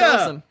 You're just Ah, like, it's yeah.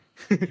 awesome.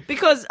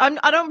 Because I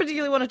don't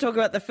particularly want to talk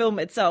about the film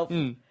itself,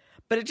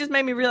 but it just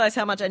made me realize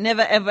how much I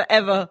never, ever,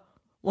 ever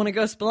want to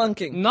go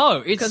spelunking.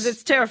 No, Because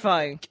it's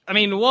terrifying. I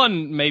mean,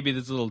 one, maybe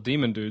there's little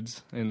demon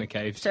dudes in the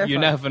caves. You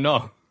Terrifying. never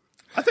know.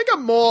 I think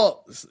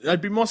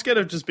I'd be more scared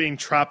of just being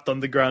trapped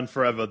underground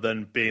forever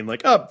than being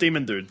like, oh,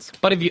 demon dudes.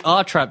 But if you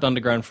are trapped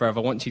underground forever,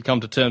 once you come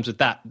to terms with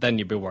that, then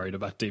you'd be worried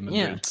about demon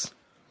Yeah. dudes.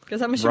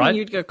 Because I'm assuming Right?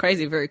 you'd go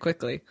crazy very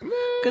quickly.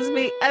 Because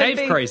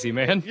Cave crazy,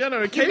 man. Yeah,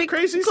 no, You'd cave be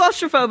crazies.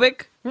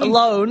 claustrophobic,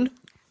 alone.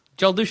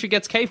 Joel Dusha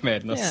gets cave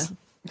madness.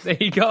 There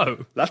you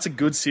go. That's a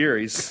good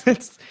series.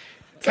 It's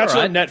Catch it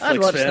all on right. I'd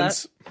Netflix, watch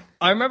fans.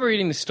 I remember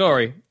reading the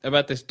story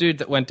about this dude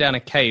that went down a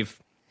cave,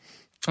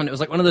 and it was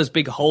like one of those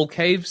big hole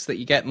caves that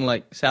you get in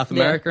like South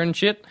America and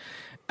shit.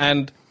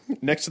 And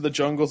Next to the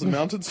jungles and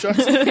mountains,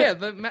 Jackson.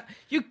 yeah,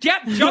 you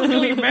get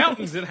jungly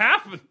mountains. It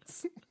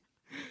happens.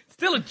 It's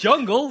still a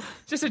jungle.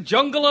 It's just a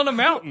jungle on a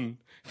mountain.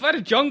 Fight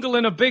a jungle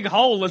in a big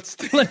hole. It's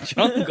still a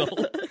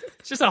jungle.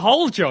 It's just a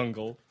whole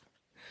jungle.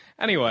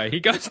 Anyway, he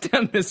goes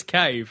down this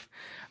cave,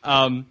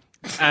 and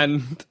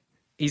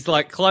he's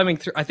like climbing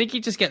through. I think he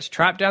just gets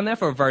trapped down there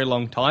for a very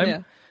long time.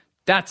 Yeah.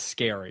 That's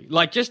scary.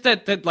 Like, just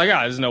that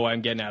there's no way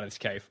I'm getting out of this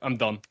cave. I'm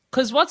done.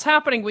 Because what's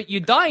happening? You're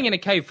dying in a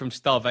cave from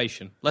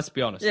starvation. Let's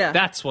be honest. Yeah.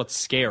 That's what's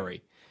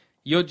scary.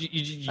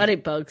 I'd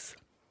eat bugs.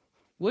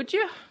 Would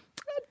you?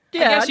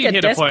 Yeah, I guess I'd you'd get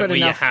hit a point desperate where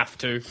you enough. have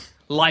to.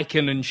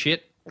 Lichen and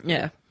shit.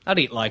 Yeah. I'd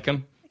eat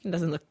lichen. It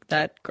doesn't look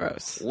that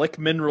gross. Lick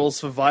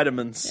minerals for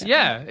vitamins.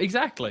 Yeah,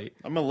 exactly.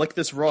 I'm gonna lick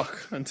this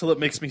rock until it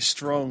makes me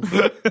strong.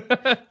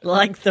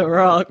 Like the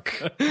rock.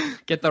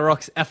 Get the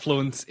rock's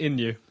effluence in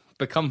you.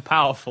 Become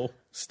powerful.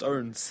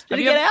 Stones. Did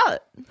he you get out?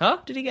 Huh?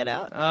 Did he get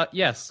out?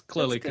 Yes,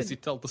 clearly, because he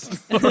told the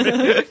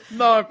story.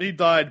 No, he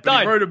died, but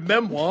Died. he wrote a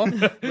memoir,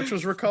 which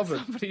was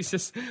recovered. But he's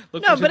just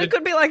looking No, to but the- it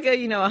could be like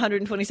a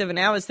 127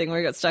 hours thing where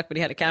he got stuck, but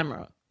he had a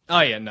camera.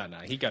 Oh, yeah, no,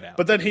 he got out.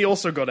 But then he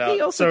also got out. He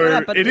also so got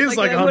out, but it is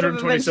like they would have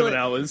 127 eventually-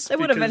 hours. They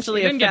would because-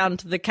 eventually he have didn't get- found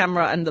the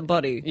camera and the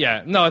body.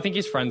 Yeah, no, I think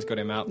his friends got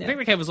him out. I think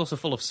the cave was also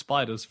full of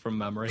spiders from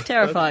memory.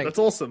 Terrifying. That's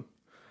awesome.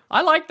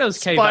 I like those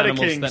cave Spider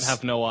animals kings. that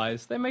have no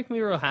eyes. They make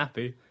me real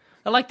happy.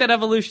 I like that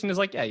evolution is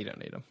like, yeah, you don't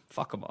need them.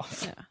 Fuck them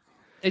off. Yeah.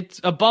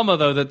 It's a bummer,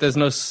 though, that there's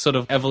no sort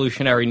of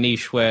evolutionary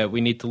niche where we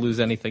need to lose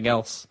anything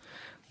else.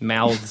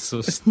 Mouths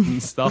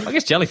and stuff. I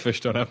guess jellyfish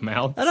don't have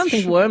mouths. I don't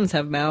think worms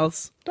have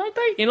mouths. Don't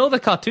they? In all the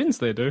cartoons,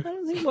 they do. I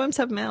don't think worms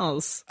have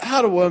mouths.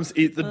 How do worms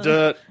eat the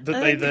dirt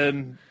that they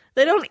then...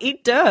 They don't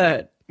eat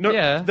dirt. No,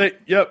 Yeah.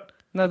 Yep,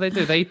 No, they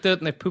do. They eat dirt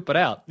and they poop it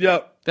out.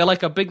 yep, They're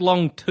like a big,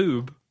 long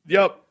tube.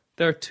 yep.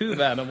 They're a tube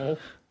animal.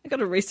 I got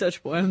to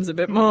research worms a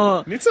bit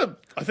more. Need to,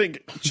 I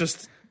think,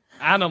 just...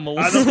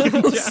 Animals.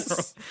 Animals.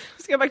 Just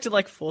go back to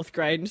like 4th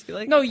grade and just be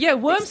like, No, yeah,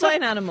 worms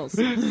explain animals.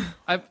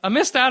 I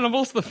missed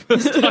animals the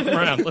first time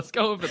around. Let's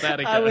go over that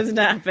again. I was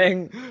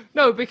napping.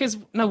 No, because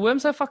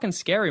worms have fucking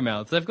scary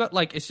mouths. They've got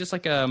like it's just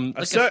like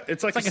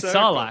it's like a a circle.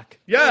 sarlacc.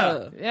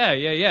 Yeah.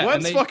 Yeah. Worms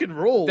And they- fucking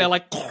rule. They're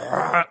like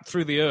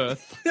through the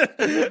earth.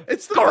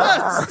 It's the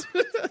best.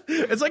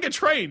 It's like a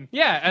train.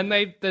 Yeah, and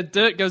the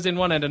dirt goes in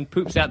one end and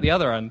poops out the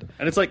other end.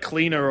 And it's like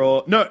cleaner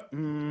or... No,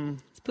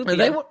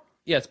 Poopy.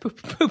 Yeah, it's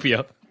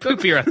poopier.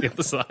 Poopier at the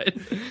other side.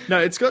 no,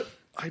 it's got...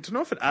 I don't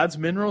know if it adds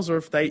minerals or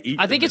if they eat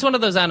I think them. it's one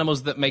of those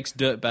animals that makes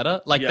dirt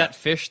better, like Yeah. that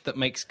fish that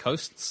makes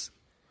coasts.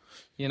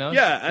 You know?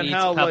 Yeah, and he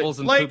eats how pebbles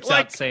and like poops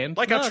out sand.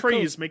 like how Oh,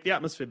 trees make the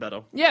atmosphere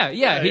better. yeah,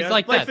 he's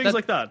like that. things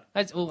like that.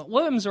 Well,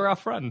 worms are our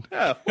friend.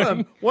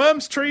 Yeah,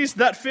 worms, trees,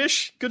 that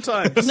fish, good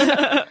times.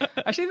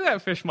 I think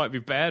that fish might be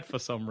bad for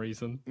some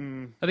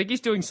reason. I think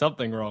he's doing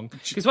something wrong.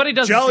 Because what he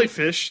does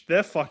Jellyfish,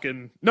 they're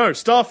fucking... No,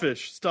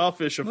 starfish.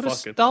 Starfish are What is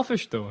fucking...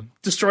 starfish doing?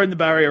 destroying the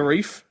barrier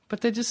reef. But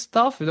they're just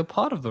starfish. They're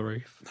part of the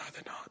reef. No,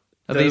 they're not.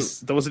 Are There,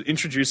 these there was an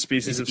introduced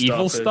species of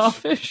evil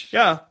starfish. starfish?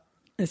 Yeah.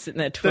 They're sitting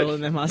there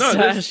twirling their No,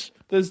 mustache.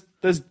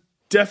 there's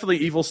definitely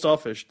evil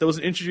starfish. There was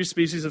an introduced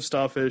species of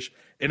starfish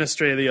in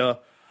Australia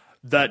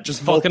that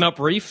just Fucking up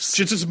reefs.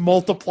 just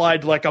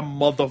multiplied like a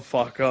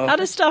motherfucker. How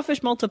does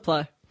starfish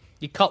multiply?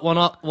 You cut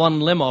one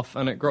limb off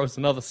and it grows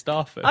another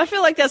starfish. I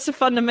feel like that's a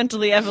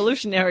fundamentally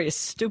evolutionary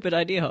stupid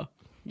idea.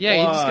 Yeah,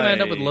 you're just going to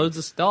end up Why? with loads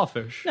of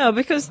starfish. No,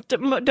 because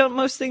don't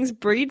most things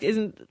breed?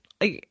 Isn't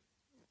like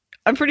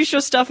I'm pretty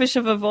sure starfish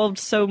have evolved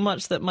so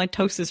much that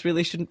mitosis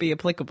really shouldn't be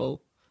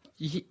applicable.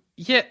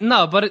 Yeah,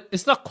 no, but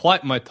it's not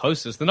quite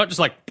mitosis. They're not just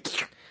like...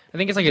 I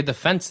think it's like a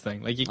defense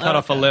thing. Like you cut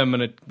off a limb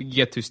and you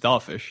get two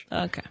starfish.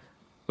 Okay.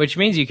 Which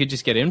means you could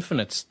just get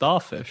infinite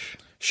starfish.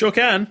 Sure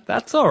can.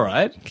 That's all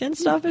right. Can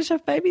starfish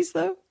have babies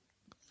though?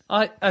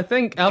 I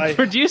think our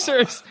producer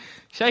is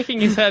shaking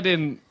his head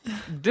in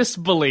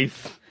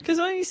disbelief. Because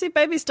when you see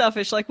baby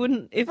starfish, like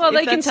wouldn't if Well, if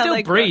they can that's how still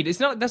they breed. grow- It's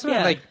not. That's not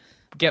Yeah. like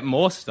get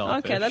more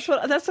starfish. Okay, that's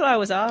what I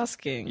was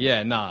asking.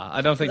 Yeah, nah.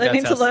 I don't think They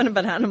that's need to learn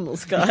about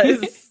animals,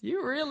 guys.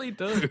 You really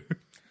do.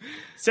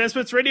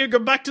 Sandsplits Radio, go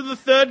back to the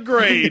 3rd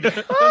grade.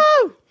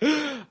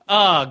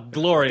 Ah,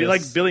 glorious. Be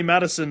like Billy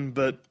Madison,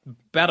 but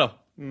better.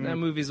 That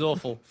movie's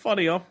awful.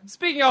 funnier.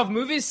 Speaking of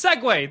movies,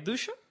 segue,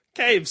 Dusha.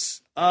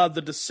 Caves.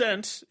 The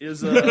Descent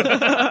is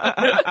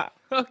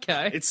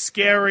Okay. it's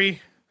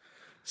scary.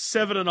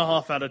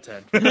 7.5 out of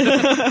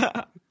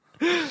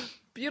 10.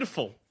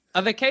 Beautiful.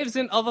 Are there caves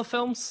in other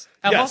films?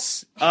 Ever?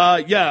 Yes.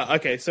 Yeah.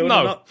 Okay. So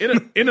No.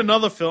 in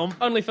another film,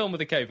 Only film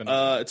with a cave in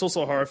it. it's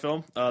also a horror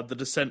film. The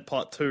Descent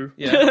Part 2.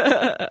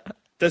 Yeah.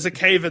 There's a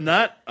cave in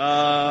that.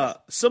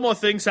 Similar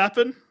things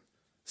happen.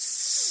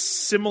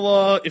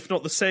 Similar, if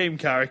not the same,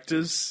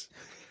 characters.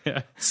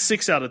 Yeah.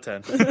 6 out of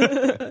 10.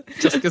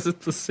 Just because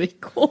it's a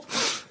sequel.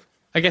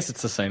 I guess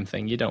it's the same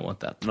thing. You don't want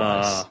that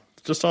twice.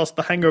 Just ask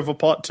The Hangover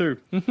Part 2.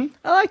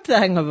 I liked The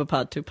Hangover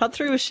Part 2. Part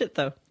 3 was shit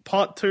though.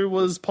 Part 2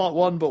 was Part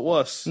 1, but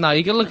worse. No,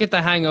 you can look at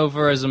The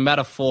Hangover as a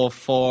metaphor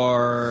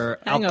for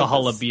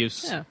alcohol Hangovers.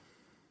 abuse. Yeah.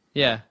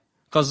 Yeah.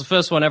 Because the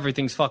first one,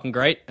 everything's fucking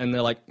great, and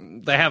they're like,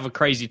 they have a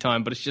crazy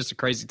time, but it's just a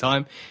crazy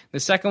time. The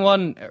second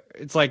one,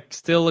 it's like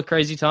still a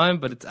crazy time,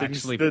 but it's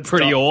actually it's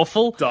pretty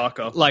awful.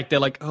 darker. Like,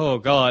 they're like, oh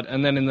god.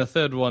 And then in the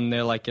third one,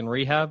 they're like in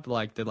rehab.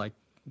 Like, they're like,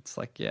 it's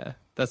like, yeah,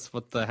 That's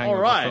what the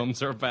Hangover right.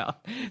 films are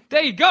about.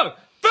 There you go!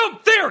 Film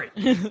theory!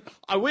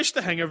 I wish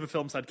the Hangover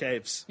films had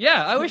caves.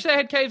 Yeah, I wish they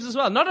had caves as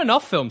well. Not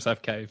enough films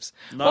have caves.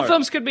 No. What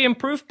films could be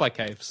improved by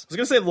caves? I was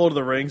going to say Lord of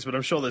the Rings, but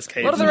I'm sure there's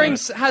caves. Lord of the in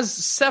Rings has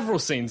several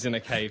scenes in a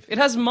cave. It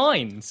has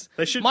mines.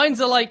 Mines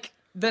are like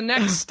the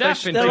next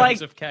step in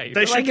terms of caves.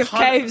 They Like should if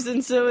caves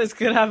and sewers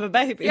could have a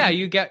baby. Yeah,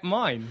 you get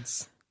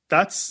mines.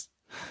 That's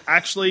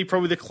actually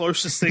probably the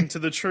closest thing to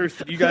the truth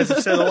that you guys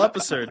have said all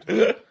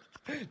episode.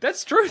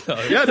 That's true, though.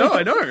 Yeah, no,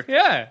 I know.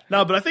 Yeah.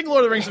 No, but I think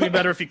Lord of the Rings would be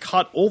better if you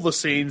cut all the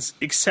scenes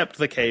except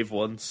the cave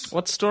ones.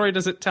 What story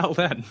does it tell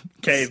then?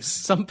 Caves.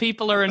 Some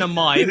people are in a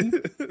mine.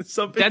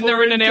 Some people Then they're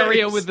are in an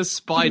area caves. with a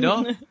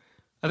spider.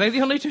 Are they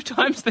the only two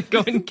times they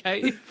go in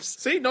caves?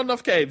 See, not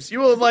enough caves. You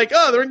were like,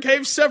 oh, they're in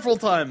caves several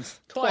times.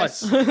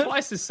 Twice.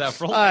 Twice is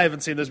several. I haven't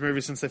seen those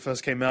movies since they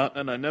first came out,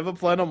 and I never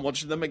plan on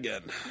watching them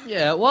again.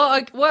 Yeah,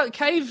 well,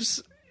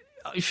 caves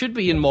should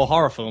be in more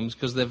horror films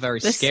because they're very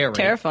They're scary.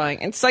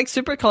 terrifying. It's like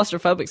super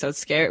claustrophobic, so it's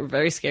scary,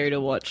 very scary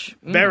to watch.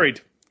 Buried.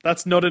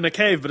 That's not in a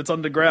cave, but it's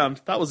underground.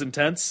 That was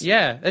intense.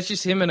 Yeah, that's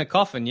just him in a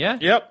coffin, yeah?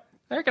 Yep.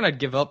 I reckon I'd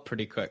give up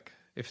pretty quick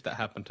if that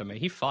happened to me.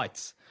 He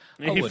fights.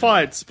 I He wouldn't.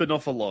 fights, but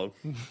not for long.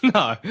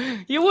 No,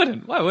 you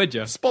wouldn't. Why would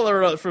you?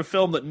 Spoiler alert for a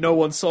film that no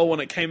one saw when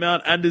it came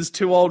out and is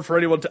too old for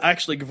anyone to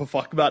actually give a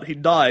fuck about. He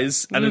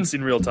dies, and it's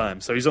in real time.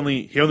 So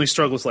he only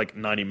struggles like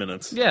 90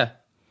 minutes. Yeah.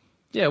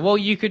 Yeah, well,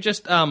 you could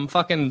just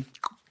fucking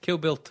Kill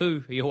Bill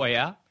 2 your way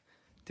out.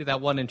 Do that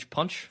 1-inch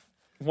punch.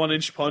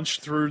 1-inch punch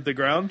through the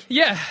ground.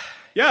 Yeah,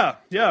 Yeah.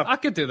 I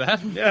could do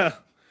that. Yeah.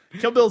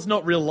 Kill Bill's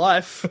not real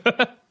life.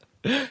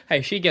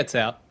 Hey, she gets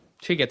out.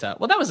 She gets out.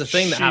 Well, that was a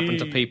thing that happened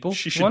to people.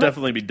 She should wasn't it?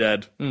 definitely be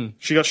dead.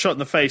 She got shot in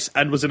the face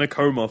and was in a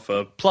coma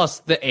for... Plus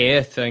the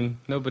air thing.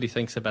 Nobody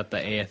thinks about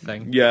the air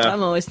thing. Yeah.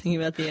 I'm always thinking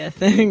about the air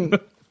thing.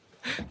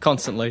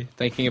 Constantly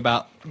thinking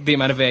about the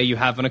amount of air you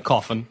have in a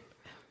coffin.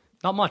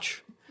 Not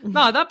much.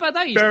 No, that used to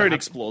Buried happen.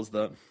 explores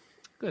that.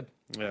 Good.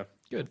 Yeah.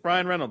 Good.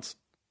 Ryan Reynolds.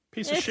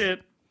 Piece of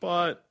shit,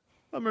 but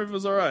that movie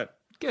was alright.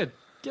 Good.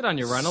 Get on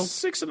your Reynolds.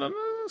 7.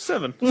 Week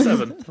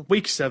 7.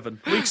 Week 7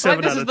 Like, this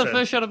out is of the 10.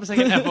 first shot of a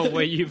second ever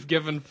where you've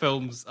given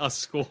films a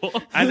score.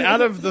 And out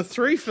of the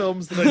 3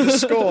 films that I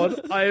just scored,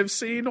 I have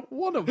seen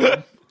one of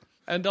them.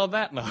 And on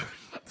that note,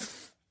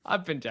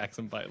 I've been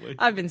Jackson Bailey.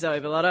 I've been Zoe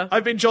Bellotta.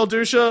 I've been Joel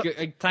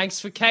Dusha. Thanks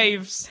for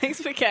Caves.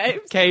 Thanks for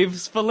caves.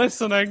 Caves for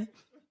listening.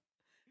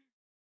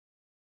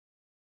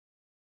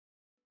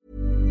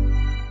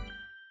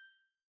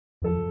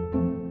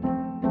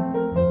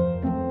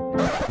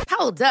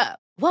 Hold up.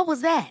 What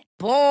was that?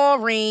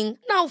 Boring.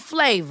 No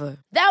flavor.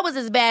 That was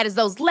as bad as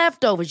those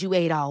leftovers you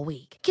ate all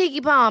week.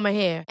 Keke Palmer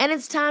here, and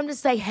it's time to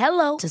say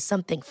hello to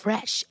something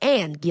fresh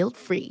and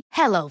guilt-free.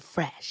 Hello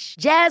Fresh.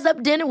 Jazz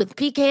up dinner with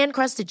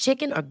pecan-crusted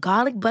chicken or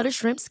garlic butter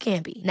shrimp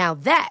scampi. Now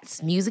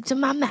that's music to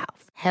my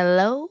mouth.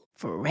 Hello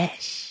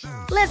Fresh.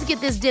 Let's get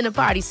this dinner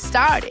party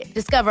started.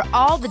 Discover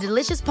all the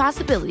delicious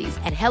possibilities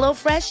at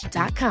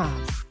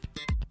hellofresh.com.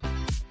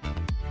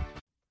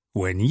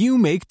 When you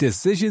make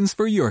decisions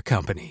for your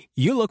company,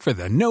 you look for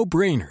the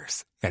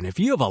no-brainers. And if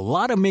you have a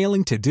lot of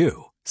mailing to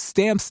do,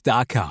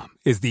 Stamps.com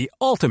is the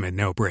ultimate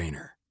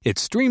no-brainer. It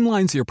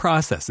streamlines your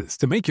processes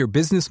to make your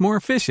business more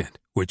efficient,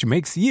 which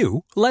makes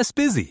you less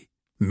busy.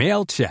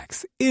 Mail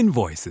checks,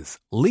 invoices,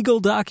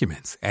 legal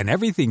documents, and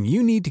everything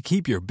you need to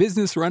keep your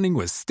business running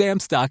with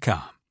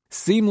Stamps.com.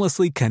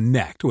 Seamlessly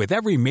connect with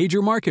every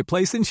major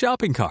marketplace and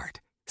shopping cart.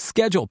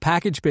 Schedule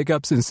package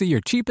pickups and see your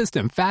cheapest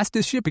and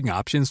fastest shipping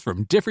options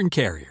from different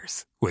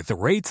carriers. With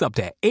rates up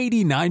to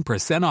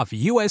 89% off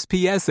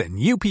USPS and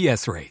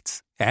UPS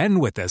rates. And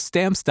with the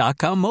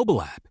Stamps.com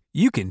mobile app,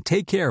 you can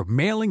take care of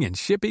mailing and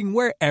shipping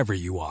wherever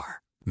you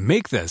are.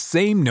 Make the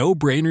same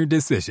no-brainer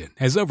decision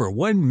as over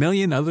 1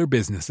 million other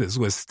businesses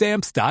with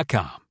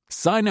Stamps.com.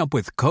 Sign up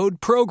with code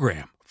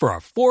PROGRAM for a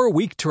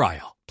 4-week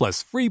trial,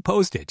 plus free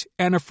postage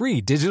and a free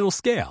digital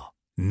scale.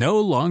 No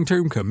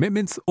long-term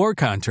commitments or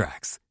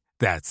contracts.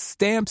 That's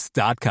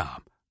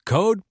Stamps.com.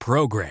 Code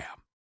PROGRAM.